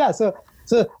 Yeah. So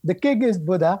the king is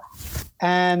Buddha,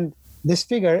 and this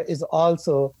figure is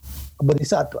also a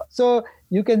bodhisattva. So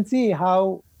you can see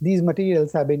how these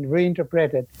materials have been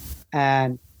reinterpreted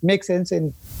and make sense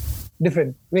in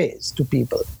different ways to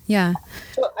people. Yeah.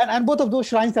 So, and both of those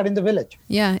shrines are in the village.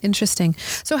 Yeah, interesting.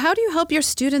 So how do you help your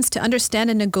students to understand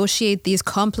and negotiate these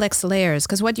complex layers?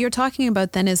 Because what you're talking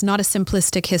about then is not a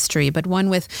simplistic history, but one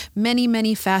with many,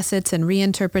 many facets and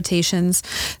reinterpretations.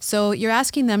 So you're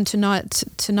asking them to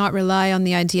not rely on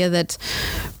the idea that,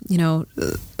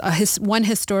 one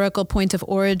historical point of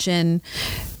origin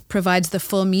provides the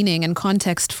full meaning and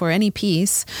context for any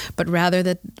piece, but rather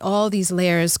that all these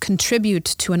layers contribute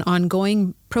to an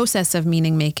ongoing process of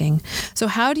meaning making. So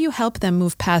how do you help them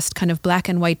move past kind of black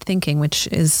and white thinking, which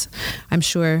is, I'm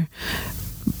sure,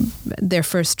 their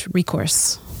first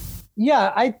recourse?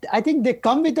 Yeah, I think they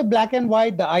come with the black and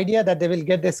white, the idea that they will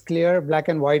get this clear black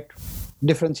and white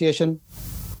differentiation.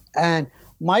 And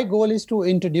my goal is to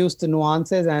introduce the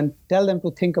nuances and tell them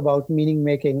to think about meaning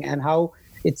making and how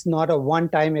it's not a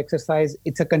one-time exercise,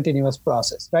 it's a continuous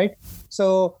process, right?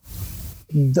 So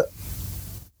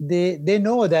they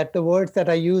know that the words that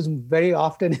I use very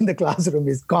often in the classroom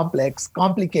is complex,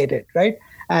 complicated, right?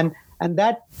 And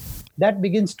that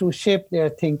begins to shape their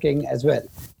thinking as well,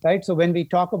 right? So when we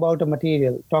talk about a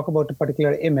material, talk about a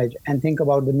particular image, and think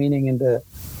about the meaning in the,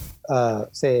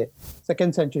 say,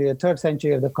 2nd century or 3rd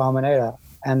century of the Common Era,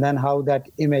 and then how that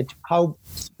image, how,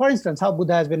 for instance, how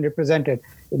Buddha has been represented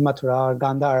in Mathura or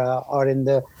Gandhara, or in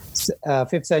the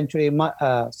 5th century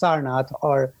Sarnath,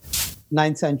 or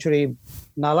 9th century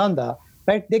Nalanda,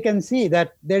 right? They can see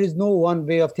that there is no one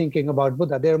way of thinking about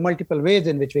Buddha. There are multiple ways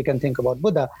in which we can think about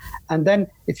Buddha. And then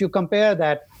if you compare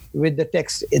that with the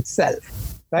text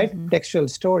itself, right? Mm-hmm. Textual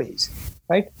stories,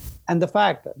 right? And the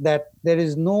fact that there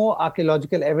is no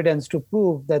archaeological evidence to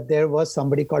prove that there was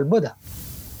somebody called Buddha,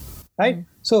 right? Mm-hmm.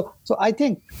 So I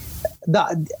think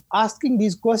asking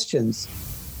these questions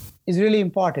is really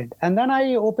important. And then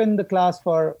I open the class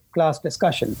for class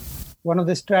discussion. One of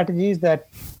the strategies that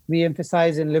we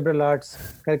emphasize in liberal arts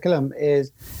curriculum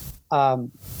is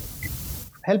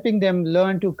helping them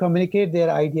learn to communicate their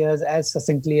ideas as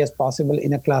succinctly as possible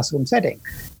in a classroom setting.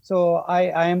 So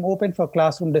I am open for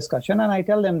classroom discussion, and I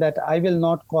tell them that I will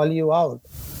not call you out.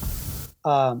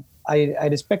 I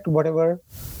respect whatever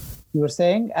you are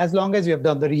saying, as long as you have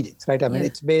done the readings, right? I mean,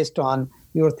 It's based on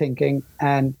your thinking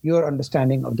and your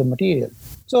understanding of the material.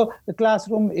 So the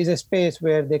classroom is a space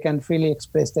where they can freely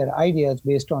express their ideas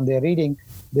based on their reading,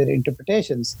 their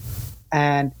interpretations.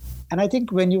 And I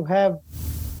think when you have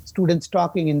students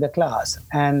talking in the class,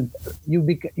 and you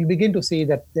begin to see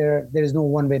that there is no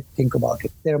one way to think about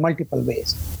it. There are multiple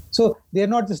ways. So they're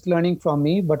not just learning from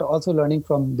me, but also learning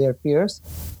from their peers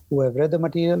who have read the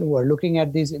material, who are looking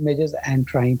at these images and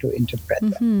trying to interpret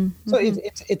them. So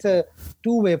it's a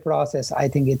two-way process. I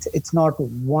think it's not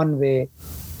one way.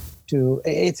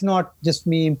 It's not just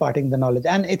me imparting the knowledge,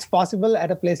 and it's possible at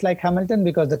a place like Hamilton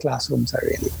because the classrooms are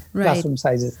really classroom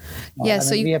sizes.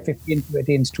 So we have 15 to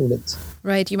 18 students.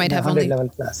 Right, you might have only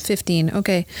 15.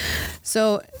 Okay,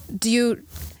 so do you?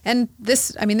 And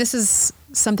this is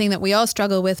something that we all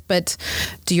struggle with. But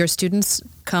do your students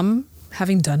come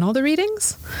having done all the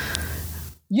readings?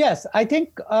 Yes, I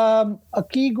think a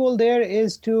key goal there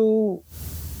is to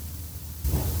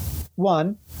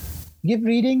give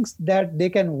readings that they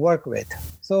can work with.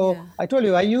 So I told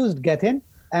you, I used Gethin,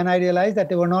 and I realized that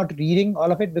they were not reading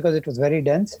all of it because it was very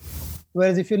dense.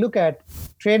 Whereas if you look at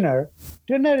Trainer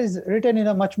is written in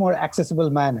a much more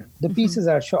accessible manner. The pieces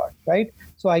are short, right?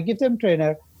 So I give them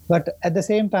Trainer, but at the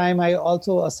same time, I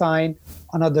also assign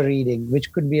another reading,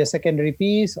 which could be a secondary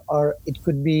piece, or it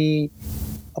could be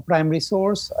a primary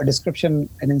source, a description,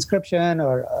 an inscription,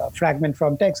 or a fragment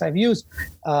from text. I've used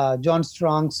John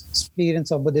Strong's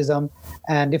Experience of Buddhism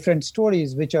and different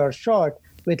stories which are short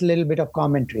with a little bit of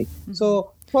commentary.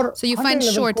 So you find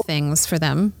short things for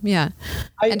them, and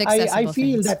accessible I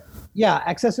feel things. That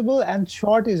accessible and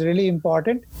short is really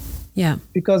important. Yeah,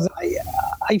 because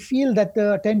I feel that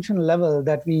the attention level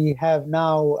that we have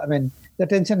now, the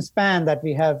attention span that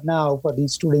we have now for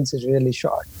these students is really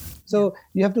short. So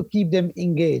you have to keep them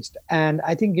engaged. And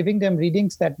I think giving them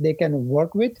readings that they can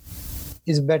work with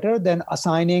is better than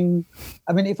assigning.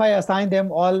 If I assign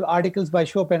them all articles by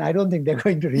Chopin, I don't think they're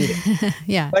going to read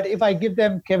it. But if I give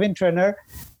them Kevin Trenner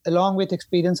along with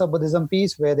Experience of Buddhism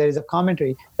piece where there is a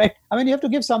commentary, right? You have to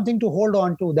give something to hold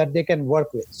on to that they can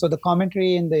work with. So the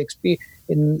commentary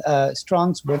in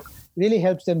Strong's book really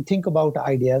helps them think about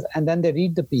ideas, and then they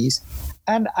read the piece.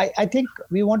 And I think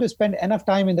we want to spend enough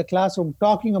time in the classroom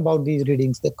talking about these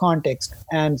readings, the context,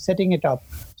 and setting it up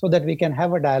so that we can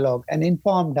have a dialogue, an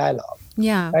informed dialogue.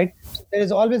 Yeah. Right? There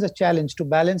is always a challenge to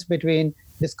balance between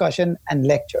discussion and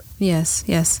lecture. Yes.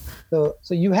 So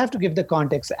you have to give the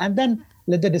context and then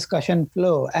let the discussion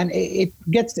flow. And it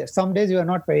gets there. Some days you are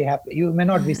not very happy. You may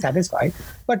not be satisfied,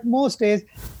 but most days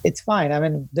it's fine.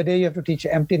 The day you have to teach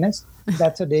emptiness,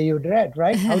 that's a day you dread,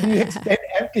 right? How do you explain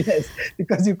emptiness?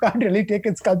 Because you can't really take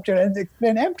a sculpture and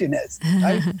explain emptiness,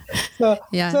 right? So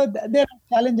there are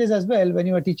challenges as well when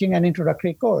you are teaching an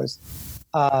introductory course.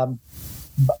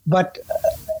 But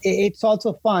it's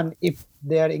also fun if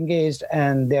they are engaged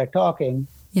and they're talking.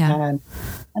 Yeah.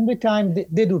 And with time,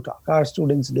 they do talk. Our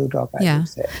students do talk, I would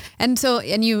say. And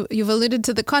you've alluded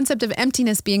to the concept of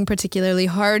emptiness being particularly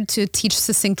hard to teach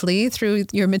succinctly through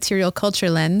your material culture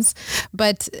lens.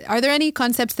 But are there any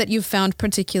concepts that you've found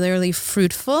particularly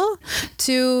fruitful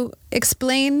to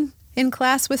explain in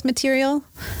class with material?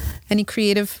 Any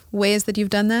creative ways that you've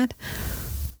done that?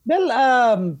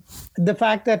 Well, the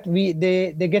fact that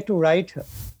they get to write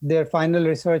their final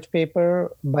research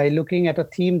paper by looking at a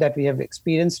theme that we have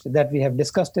experienced, that we have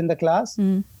discussed in the class,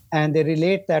 and they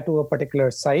relate that to a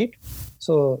particular site.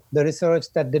 So the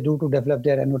research that they do to develop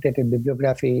their annotated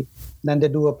bibliography, then they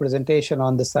do a presentation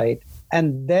on the site,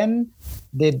 and then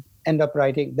they end up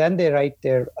writing, then they write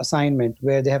their assignment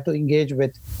where they have to engage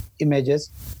with images.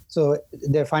 So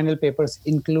their final papers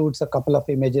includes a couple of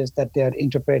images that they are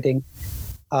interpreting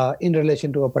in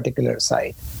relation to a particular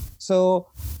site. So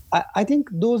I think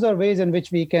those are ways in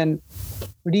which we can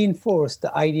reinforce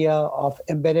the idea of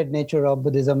embedded nature of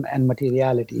Buddhism and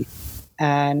materiality.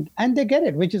 And they get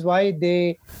it, which is why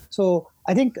so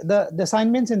I think the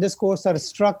assignments in this course are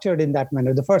structured in that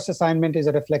manner. The first assignment is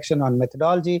a reflection on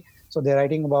methodology. So they're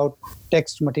writing about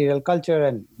text, material, culture,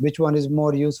 and which one is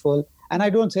more useful. And I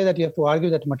don't say that you have to argue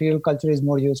that material culture is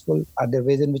more useful. Are there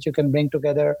ways in which you can bring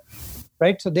together,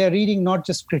 right? So they're reading not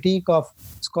just critique of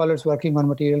scholars working on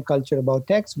material culture about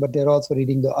text, but they're also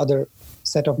reading the other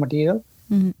set of material.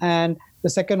 And the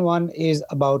second one is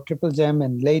about Triple Gem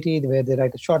and laity, where they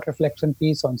write a short reflection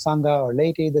piece on Sangha or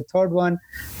laity. The third one,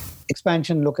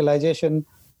 expansion, localization,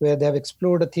 where they have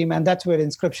explored a theme, and that's where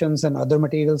inscriptions and other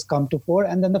materials come to fore.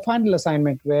 And then the final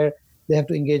assignment, where they have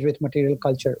to engage with material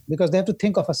culture, because they have to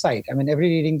think of a site. I mean, every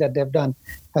reading that they've done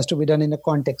has to be done in the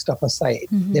context of a site.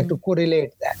 They have to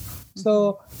correlate that.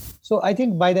 So I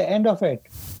think by the end of it,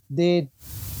 the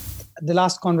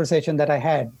last conversation that I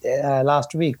had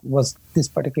last week was this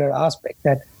particular aspect,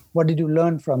 that what did you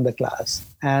learn from the class?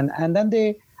 And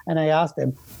then I asked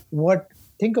them,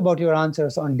 think about your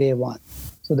answers on day one.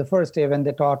 So the first day, when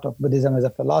they taught of Buddhism as a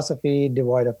philosophy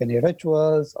devoid of any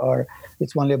rituals, or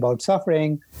it's only about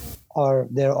suffering, or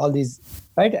there are all these,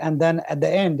 right? And then at the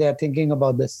end, they're thinking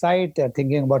about the site, they're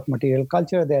thinking about material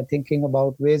culture, they're thinking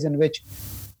about ways in which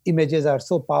images are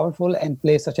so powerful and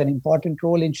play such an important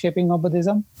role in shaping of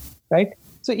Buddhism, right?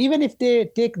 So even if they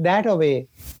take that away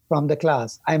from the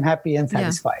class, I'm happy and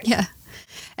satisfied. Yeah.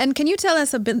 And can you tell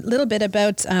us little bit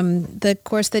about the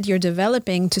course that you're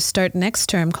developing to start next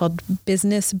term called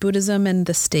Business, Buddhism, and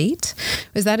the State?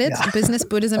 Is that it? Yeah. Business,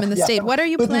 Buddhism, and the State. What are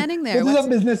you planning there? Buddhism,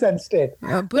 business, and state.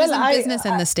 Buddhism, business,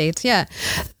 and the state. Yeah.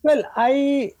 Well,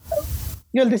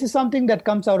 this is something that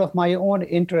comes out of my own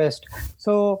interest.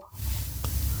 So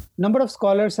number of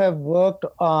scholars have worked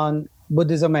on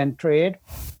Buddhism and trade,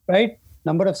 right?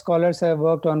 Number of scholars have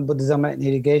worked on Buddhism and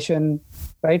irrigation,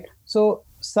 right? So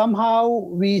somehow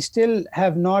we still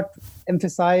have not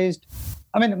emphasized,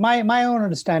 I mean, my own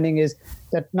understanding is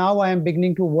that now I am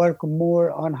beginning to work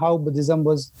more on how Buddhism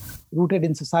was rooted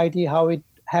in society, how it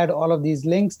had all of these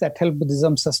links that helped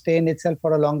Buddhism sustain itself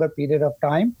for a longer period of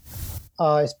time,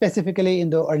 specifically in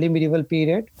the early medieval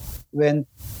period when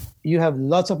you have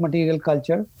lots of material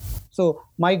culture. So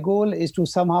my goal is to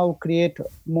somehow create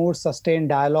more sustained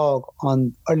dialogue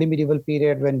on early medieval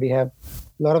period when we have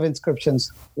a lot of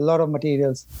inscriptions, a lot of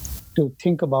materials to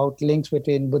think about links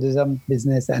between Buddhism,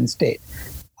 business, and state.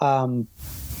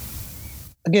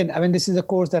 Again, I mean, this is a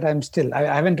course that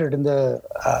I haven't written the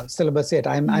syllabus yet.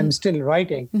 I'm still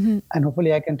writing, and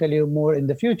hopefully I can tell you more in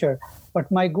the future.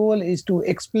 But my goal is to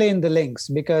explain the links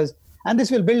and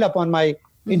this will build up on my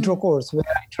intro course, where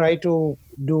I try to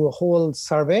do a whole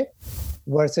survey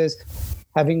versus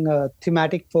having a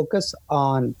thematic focus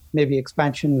on maybe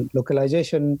expansion,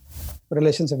 localization,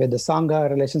 relationship with the Sangha,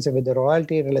 relationship with the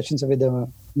royalty, relationship with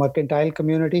the mercantile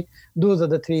community. Those are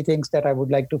the three things that I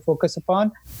would like to focus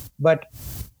upon. But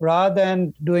rather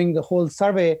than doing the whole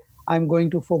survey, I'm going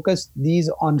to focus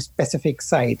these on specific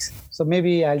sites. So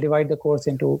maybe I'll divide the course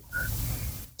into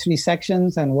 3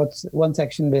 sections, and one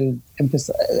section will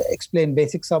explain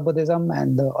basics of Buddhism,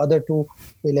 and the other 2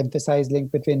 will emphasize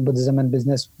link between Buddhism and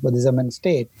business, Buddhism and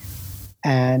state.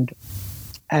 And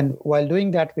while doing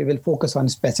that, we will focus on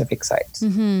specific sites.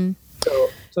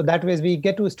 So that way we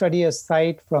get to study a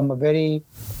site from a very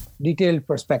detailed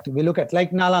perspective. We look at, like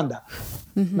Nalanda.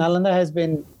 Nalanda has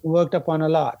been worked upon a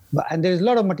lot, and there is a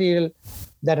lot of material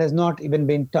that has not even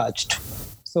been touched.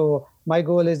 So my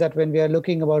goal is that when we are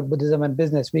looking about Buddhism and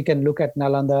business, we can look at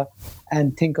Nalanda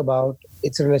and think about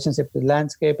its relationship to the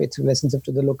landscape, its relationship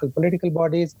to the local political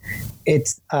bodies,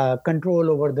 its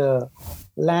control over the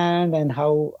land, and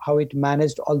how it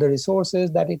managed all the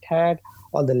resources that it had,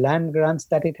 all the land grants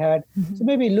that it had. So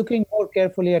maybe looking more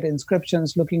carefully at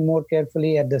inscriptions, looking more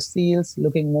carefully at the seals,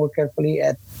 looking more carefully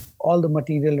at all the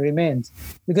material remains.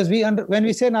 Because when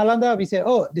we say Nalanda, we say,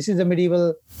 oh, this is a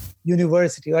medieval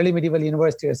university, early medieval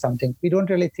university or something. We don't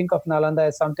really think of Nalanda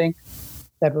as something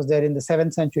that was there in the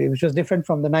 7th century, which was different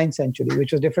from the 9th century,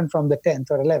 which was different from the 10th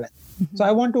or 11th. So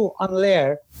I want to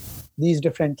unlayer these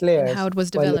different layers. And how it was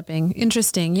developing.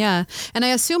 Interesting, yeah. And I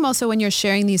assume also when you're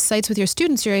sharing these sites with your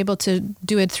students, you're able to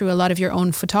do it through a lot of your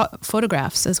own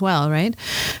photographs as well, right?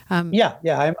 I'm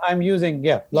using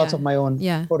lots of my own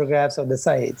photographs of the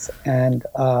sites, and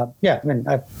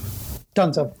I've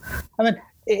tons of.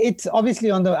 It's obviously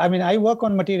on the. I work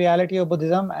on materiality of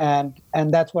Buddhism, and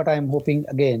that's what I'm hoping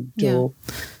again to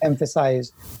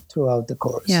emphasize throughout the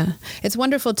course. Yeah, it's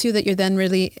wonderful too that you're then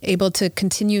really able to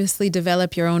continuously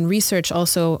develop your own research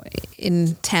also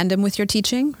in tandem with your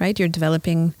teaching, right? You're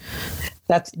developing.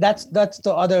 That's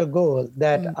the other goal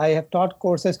that I have taught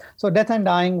courses. So Death and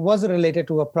Dying was related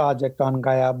to a project on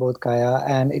Gaya, Bodh Gaya,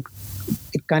 and it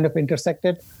kind of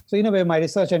intersected. So in a way, my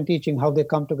research and teaching, how they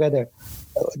come together.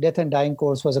 Death and Dying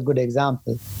course was a good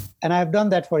example. And I've done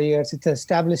that for years. It's an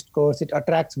established course. It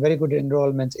attracts very good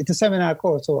enrollments. It's a seminar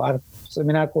course, so our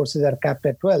seminar courses are capped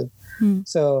at 12.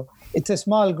 So it's a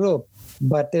small group,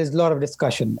 but there's a lot of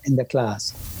discussion in the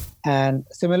class. And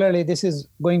similarly, this is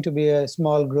going to be a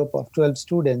small group of 12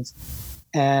 students,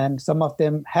 and some of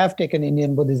them have taken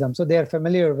Indian Buddhism. So they are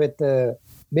familiar with the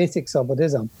basics of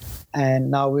Buddhism. And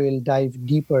now we'll dive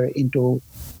deeper into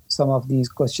some of these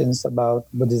questions about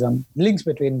Buddhism, links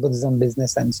between Buddhism,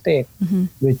 business, and state,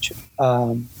 which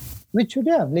should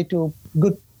lead to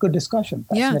good discussion,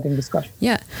 fascinating discussion.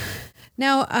 Yeah.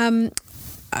 Now,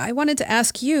 I wanted to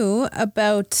ask you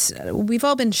about, we've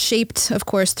all been shaped, of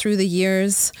course, through the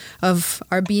years of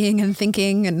our being and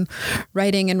thinking and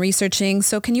writing and researching.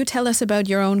 So can you tell us about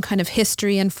your own kind of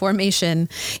history and formation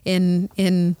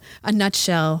in a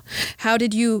nutshell? How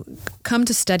did you come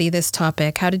to study this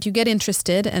topic? How did you get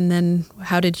interested? And then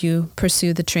how did you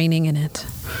pursue the training in it?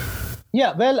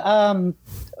 Yeah, well,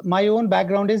 my own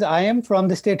background is I am from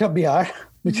the state of Bihar,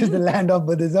 which is the land of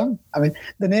Buddhism.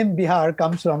 The name Bihar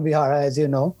comes from Bihar, as you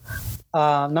know.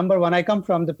 Number one, I come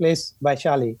from the place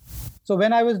Vaishali. So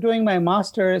when I was doing my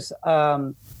master's,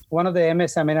 one of the MA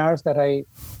seminars that I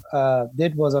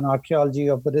did was on archaeology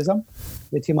of Buddhism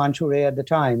with Himanshu Ray at the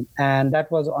time. And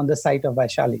that was on the site of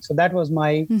Vaishali. So that was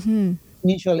my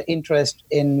initial interest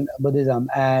in Buddhism.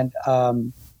 And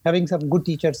having some good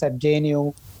teachers at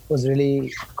JNU was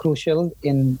really crucial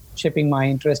in shaping my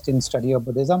interest in study of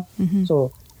Buddhism.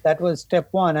 So that was step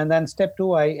one. And then step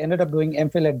two, I ended up doing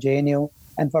MPhil at JNU.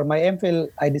 And for my MPhil,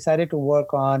 I decided to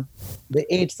work on the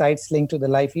 8 sites linked to the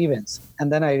life events.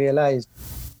 And then I realized,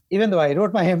 even though I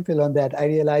wrote my MPhil on that, I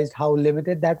realized how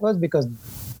limited that was because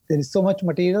there is so much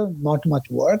material, not much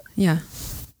work. Yeah.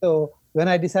 So when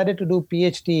I decided to do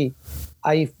PhD,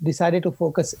 I decided to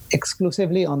focus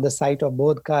exclusively on the site of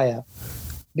Bodh Gaya.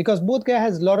 Because Bodh Gaya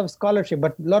has a lot of scholarship,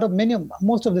 but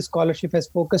most of the scholarship has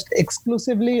focused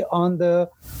exclusively on the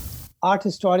art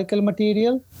historical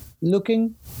material,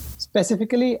 looking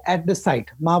specifically at the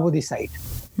site, Mahabodhi site.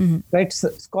 Right? So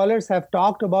scholars have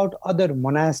talked about other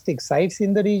monastic sites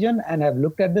in the region and have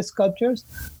looked at the sculptures,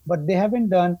 but they haven't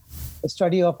done a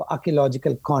study of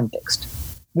archaeological context,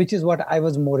 which is what I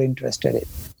was more interested in.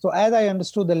 So as I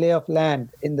understood the lay of land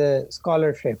in the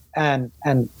scholarship and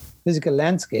physical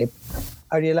landscape,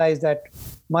 I realized that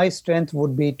my strength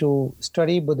would be to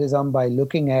study Buddhism by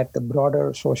looking at the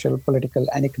broader social, political,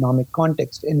 and economic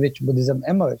context in which Buddhism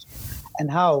emerged and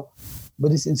how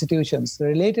Buddhist institutions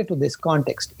related to this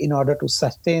context in order to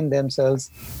sustain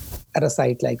themselves at a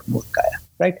site like Bodh Gaya,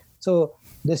 right? So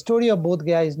the story of Bodh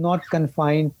Gaya is not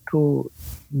confined to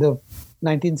the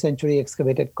 19th century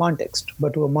excavated context,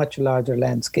 but to a much larger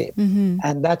landscape.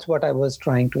 And that's what I was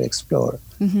trying to explore.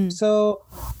 So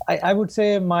I would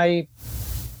say my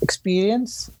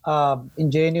experience in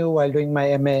JNU while doing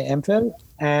my MA MPhil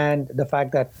and the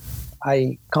fact that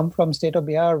I come from state of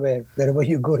Bihar where wherever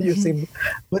you go, you see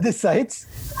Buddhist sites.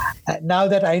 Now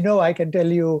that I know, I can tell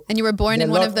you. And you were born in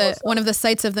one of the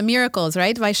sites of the miracles,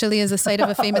 right? Vaishali is a site of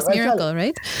a famous miracle,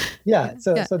 right? Yeah.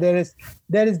 So there is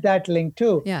that link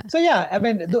too. Yeah. So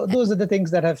those are the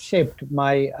things that have shaped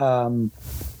my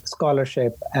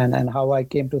scholarship and how I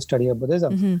came to study of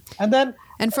Buddhism.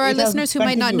 And for our listeners who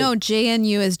might not know,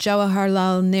 JNU is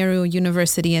Jawaharlal Nehru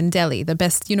University in Delhi, the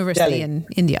best university in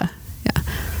India. Yeah.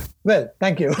 Well,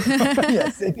 thank you.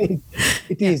 Yes, it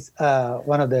is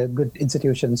one of the good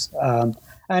institutions.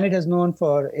 And it is known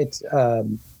for its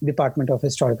Department of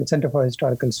Center for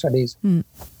Historical Studies,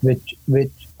 which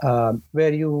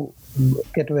where you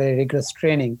get very rigorous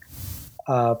training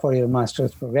for your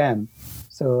master's program.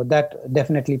 So that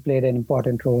definitely played an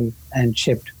important role and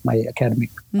shaped my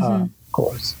academic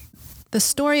course. The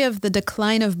story of the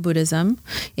decline of Buddhism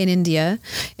in India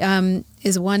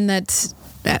is one that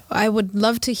I would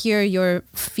love to hear your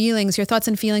thoughts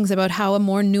and feelings about how a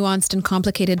more nuanced and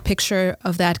complicated picture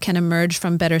of that can emerge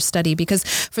from better study. Because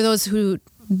for those who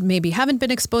maybe haven't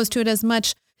been exposed to it as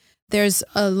much. There's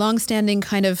a longstanding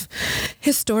kind of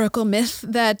historical myth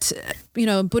that,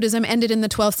 Buddhism ended in the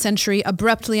 12th century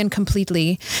abruptly and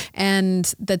completely,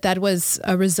 and that was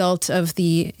a result of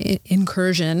the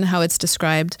incursion, how it's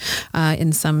described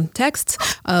in some texts,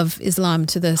 of Islam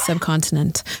to the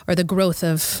subcontinent, or the growth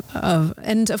of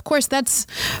and of course that's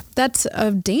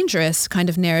a dangerous kind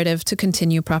of narrative to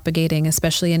continue propagating,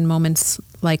 especially in moments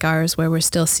like ours where we're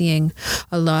still seeing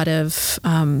a lot of,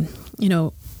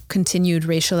 continued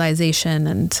racialization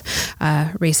and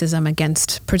racism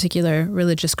against particular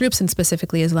religious groups, and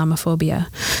specifically Islamophobia.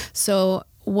 So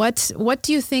what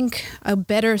do you think a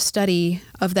better study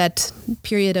of that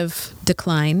period of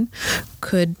decline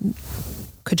could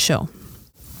show?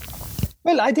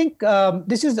 Well, I think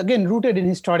this is, again, rooted in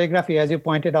historiography, as you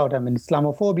pointed out. I mean,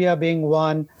 Islamophobia being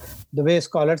one, the way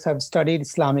scholars have studied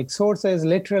Islamic sources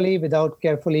literally without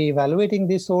carefully evaluating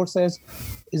these sources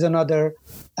is another.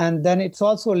 And then it's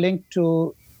also linked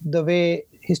to the way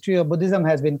history of Buddhism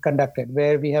has been conducted,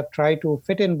 where we have tried to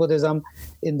fit in Buddhism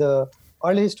in the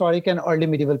early historic and early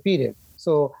medieval period.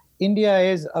 So India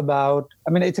is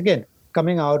it's again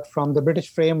coming out from the British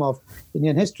frame of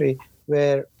Indian history,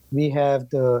 where we have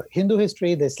the Hindu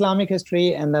history, the Islamic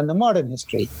history, and then the modern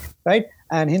history, right?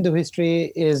 And Hindu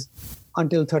history is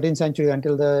until 13th century,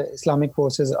 until the Islamic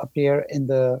forces appear in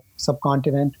the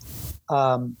subcontinent,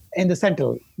 in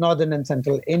the northern and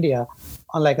central India,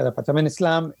 unlike other parts. I mean,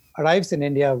 Islam arrives in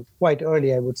India quite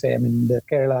early, I would say. I mean, the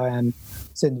Kerala and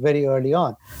Sindh very early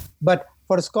on. But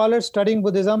for scholars studying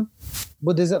Buddhism,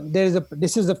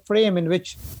 this is a frame in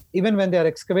which, even when they are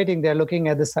excavating, they are looking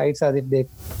at the sites as if they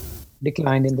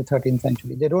declined in the 13th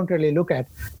century. They don't really look at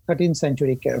 13th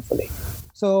century carefully.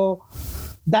 So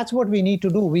that's what we need to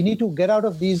do. We need to get out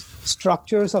of these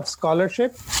structures of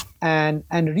scholarship and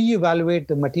reevaluate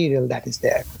the material that is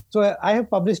there. So I have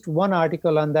published one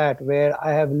article on that, where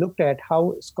I have looked at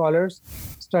how scholars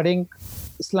studying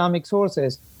Islamic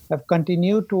sources have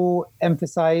continued to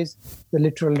emphasize the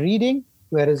literal reading,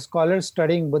 whereas scholars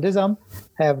studying Buddhism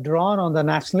have drawn on the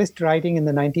nationalist writing in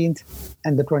the 19th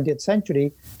and the 20th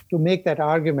century to make that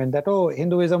argument that,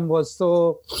 Hinduism was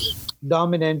so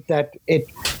dominant that it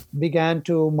began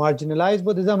to marginalize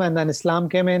Buddhism, and then Islam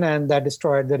came in and that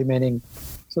destroyed the remaining.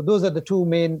 So those are the two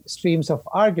main streams of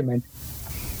argument.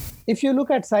 If you look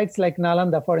at sites like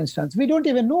Nalanda, for instance, we don't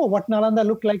even know what Nalanda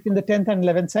looked like in the 10th and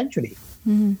 11th century.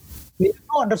 Mm-hmm. We have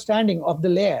no understanding of the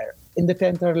layer in the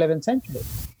 10th or 11th century.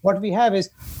 What we have is,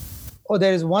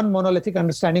 there is one monolithic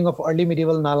understanding of early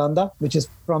medieval Nalanda, which is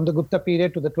from the Gupta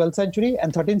period to the 12th century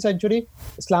and 13th century.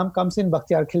 Islam comes in,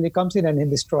 Bakhtiyar Khilji comes in, and he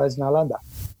destroys Nalanda.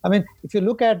 I mean, if you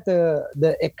look at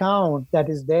the account that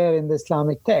is there in the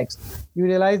Islamic text, you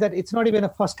realize that it's not even a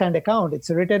first-hand account. It's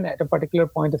written at a particular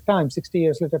point of time, 60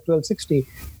 years later, 1260,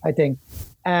 I think.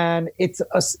 And it's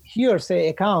a hearsay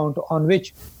account on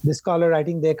which the scholar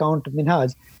writing the account of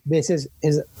Minhaj bases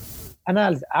his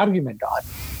analysis, argument on.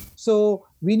 So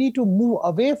we need to move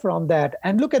away from that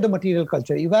and look at the material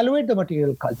culture, evaluate the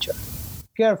material culture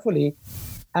carefully.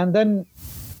 And then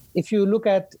if you look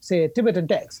at, say, Tibetan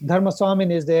texts, Dharma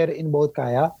Swamin is there in Bodh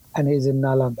Gaya and he's in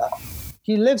Nalanda.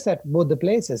 He lives at both the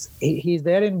places. He's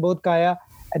there in Bodh Gaya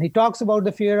and he talks about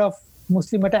the fear of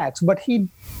Muslim attacks, but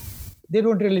they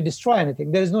don't really destroy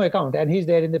anything. There is no account. And he's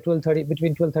there in the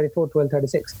between 1234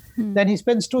 1236. Then he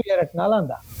spends 2 years at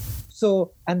Nalanda.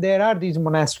 So, and there are these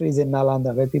monasteries in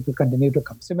Nalanda where people continue to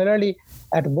come. Similarly,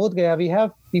 at Bodh Gaya, we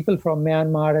have people from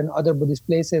Myanmar and other Buddhist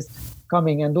places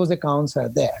coming, and those accounts are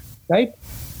there, right?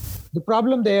 The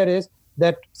problem there is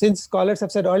that since scholars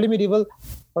have said for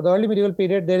the early medieval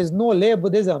period, there is no lay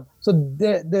Buddhism. So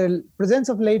the presence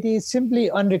of laity is simply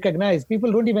unrecognized.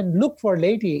 People don't even look for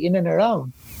laity in and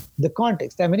around the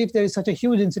context. I mean, if there is such a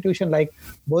huge institution like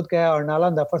Bodh Gaya or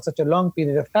Nalanda for such a long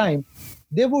period of time,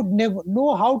 they would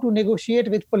know how to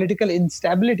negotiate with political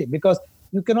instability, because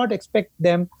you cannot expect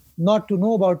them not to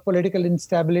know about political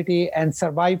instability and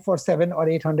survive for 700 or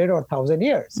 800 or 1,000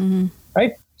 years,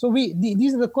 right? So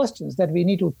these are the questions that we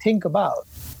need to think about.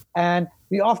 And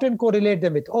we often correlate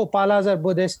them with, Palas are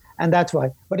Buddhist, and that's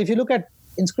why. But if you look at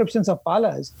inscriptions of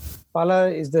Palas, Pala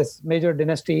is this major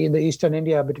dynasty in the eastern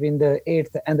India between the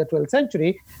 8th and the 12th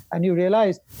century, and you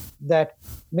realize that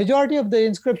majority of the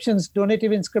inscriptions,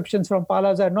 donative inscriptions from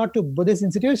Palas, are not to Buddhist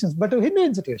institutions, but to Hindu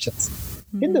institutions,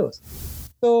 Hindus.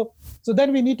 So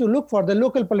then we need to look for the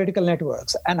local political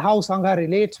networks and how Sangha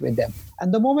relates with them.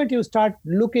 And the moment you start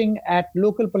looking at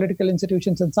local political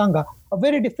institutions and Sangha, a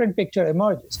very different picture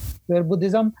emerges, where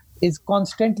Buddhism is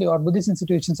constantly, or Buddhist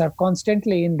institutions are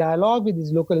constantly in dialogue with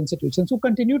these local institutions who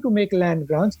continue to make land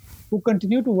grants, who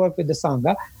continue to work with the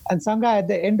Sangha. And Sangha, at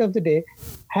the end of the day,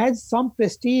 has some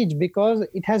prestige because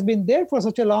it has been there for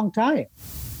such a long time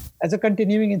as a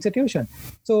continuing institution.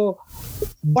 So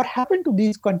what happened to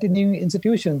these continuing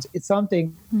institutions is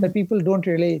something that people don't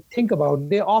really think about.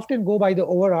 They often go by the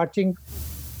overarching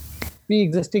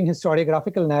pre-existing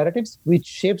historiographical narratives, which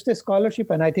shapes the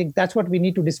scholarship. And I think that's what we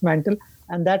need to dismantle.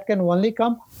 And that can only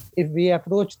come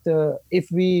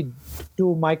if we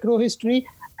do micro-history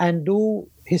and do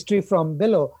history from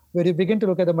below, where you begin to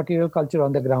look at the material culture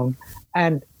on the ground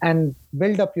and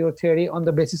build up your theory on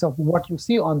the basis of what you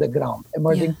see on the ground,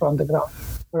 emerging from the ground,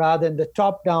 rather than the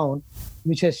top-down,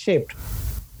 which has shaped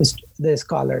the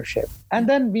scholarship. And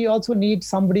then we also need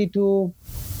somebody to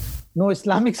know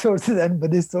Islamic sources and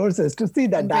Buddhist sources to see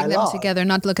that and bring dialogue. them together,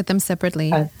 not look at them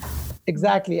separately.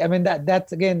 Exactly. I mean,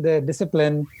 that's again the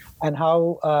discipline and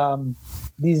how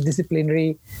these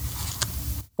disciplinary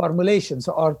formulations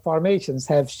or formations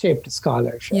have shaped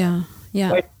scholarship. Yeah.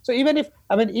 Right? So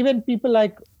even people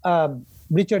like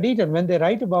Richard Eaton, when they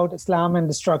write about Islam and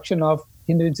destruction of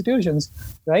Hindu institutions,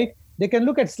 right? They can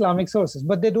look at Islamic sources,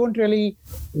 but they don't really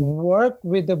work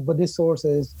with the Buddhist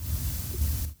sources.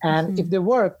 And if they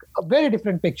work, a very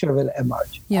different picture will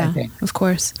emerge. Yeah, I think. Of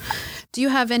course. Do you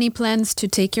have any plans to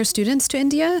take your students to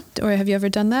India? Or have you ever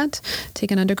done that?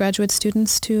 Taken undergraduate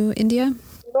students to India?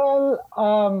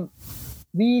 Well,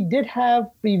 we did have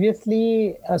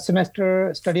previously a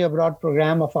semester study abroad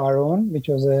program of our own, which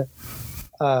was a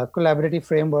collaborative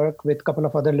framework with a couple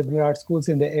of other liberal arts schools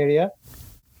in the area.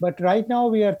 But right now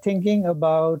we are thinking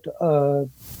about a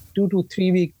 2 to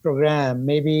 3 week program,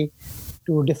 maybe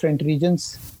to different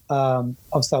regions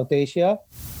of South Asia.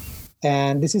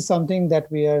 And this is something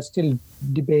that we are still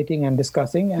debating and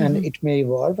discussing, and it may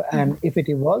evolve. And if it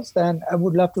evolves, then I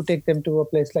would love to take them to a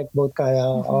place like Bodh Gaya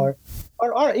or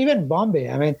even Bombay.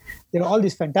 I mean, there are all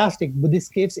these fantastic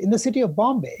Buddhist caves in the city of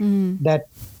Bombay that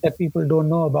people don't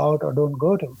know about or don't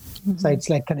go to. Sites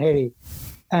like Kanheri,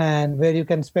 and where you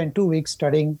can spend 2 weeks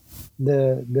studying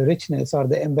the richness or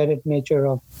the embedded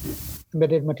material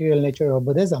nature of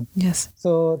Buddhism. Yes.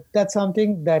 So that's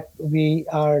something that we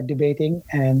are debating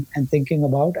and thinking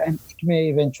about, and it may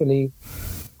eventually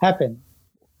happen.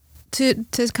 To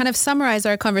kind of summarize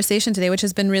our conversation today, which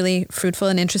has been really fruitful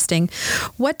and interesting,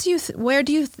 where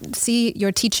do you see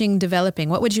your teaching developing?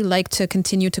 What would you like to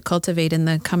continue to cultivate in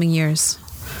the coming years?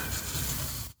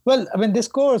 Well, I mean, this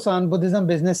course on Buddhism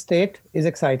Business State is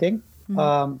exciting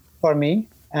for me,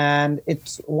 and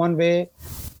it's one way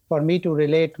for me to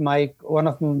relate one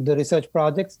of the research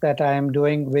projects that I am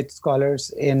doing with scholars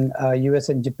in US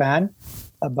and Japan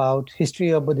about history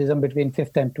of Buddhism between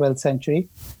 5th and 12th century.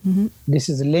 This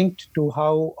is linked to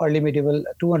how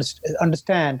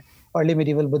understand early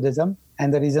medieval Buddhism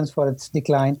and the reasons for its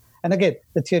decline. And again,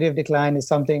 the theory of decline is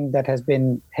something that has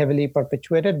been heavily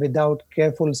perpetuated without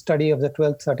careful study of the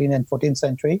 12th, 13th, and 14th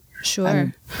century.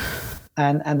 Sure.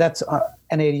 And that's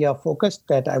an area of focus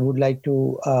that I would like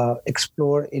to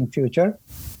explore in future.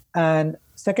 And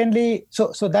secondly,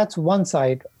 so that's one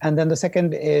side. And then the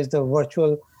second is the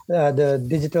the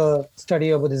digital study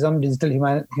of Buddhism, digital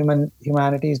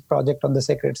humanities project on the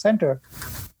Sacred Center,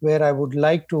 where I would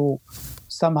like to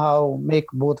somehow make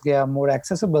Bodh Gaya more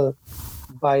accessible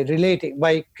by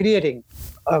creating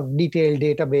a detailed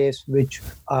database which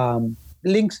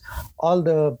links all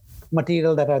the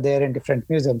material that are there in different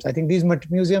museums. I think these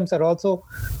museums are also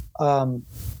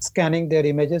scanning their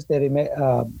images,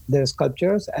 their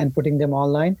sculptures, and putting them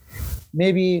online.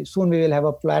 Maybe soon we will have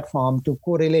a platform to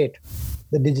correlate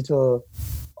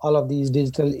all of these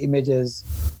digital images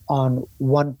on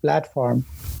one platform.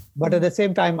 But at the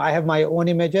same time, I have my own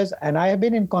images, and I have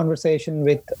been in conversation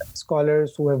with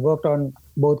scholars who have worked on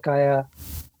Bodh Gaya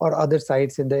or other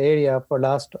sites in the area for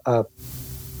last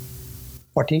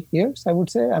 40 years, I would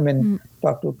say. I mean,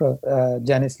 talked to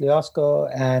Janice Liosko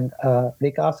and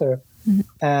Rick Asser,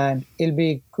 and it'll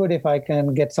be good if I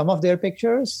can get some of their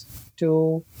pictures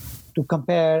to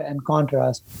compare and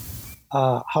contrast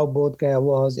how Bodh Gaya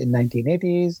was in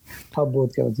 1980s, how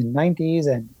Bodh Gaya was in 90s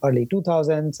and early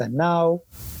 2000s, and now.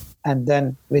 And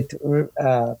then with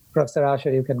Professor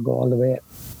Asher, you can go all the way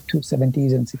to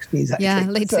 70s and 60s.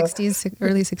 Late 60s,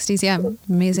 early 60s. Yeah,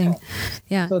 amazing.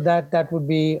 Yeah. So that would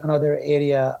be another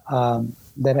area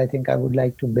that I think I would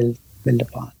like to build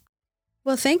upon.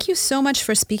 Well, thank you so much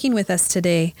for speaking with us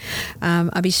today,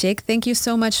 Abishek. Thank you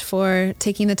so much for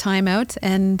taking the time out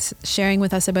and sharing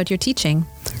with us about your teaching.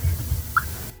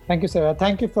 Thank you, Sarah.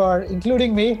 Thank you for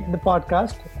including me in the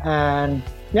podcast. And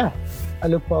I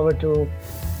look forward to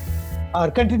our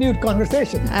continued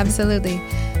conversation. Absolutely.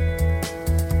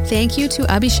 Thank you to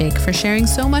Abishek for sharing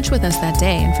so much with us that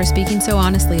day and for speaking so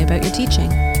honestly about your teaching.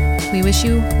 We wish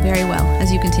you very well as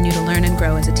you continue to learn and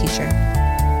grow as a teacher.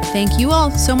 Thank you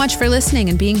all so much for listening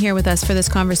and being here with us for this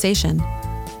conversation.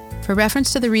 For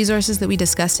reference to the resources that we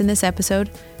discussed in this episode,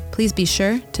 please be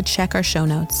sure to check our show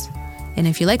notes. And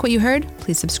if you like what you heard,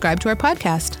 please subscribe to our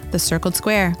podcast, The Circled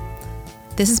Square.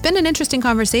 This has been an interesting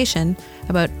conversation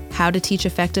about how to teach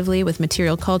effectively with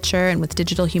material culture and with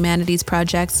digital humanities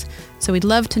projects, so we'd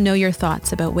love to know your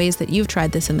thoughts about ways that you've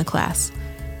tried this in the class.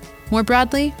 More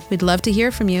broadly, we'd love to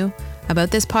hear from you about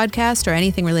this podcast or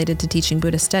anything related to teaching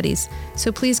Buddhist studies,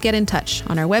 so please get in touch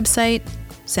on our website,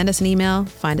 send us an email,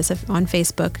 find us on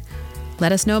Facebook,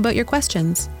 let us know about your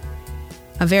questions.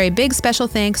 A very big special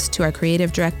thanks to our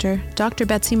creative director, Dr.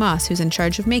 Betsy Moss, who's in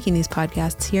charge of making these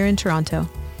podcasts here in Toronto.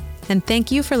 And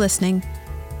thank you for listening.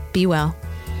 Be well.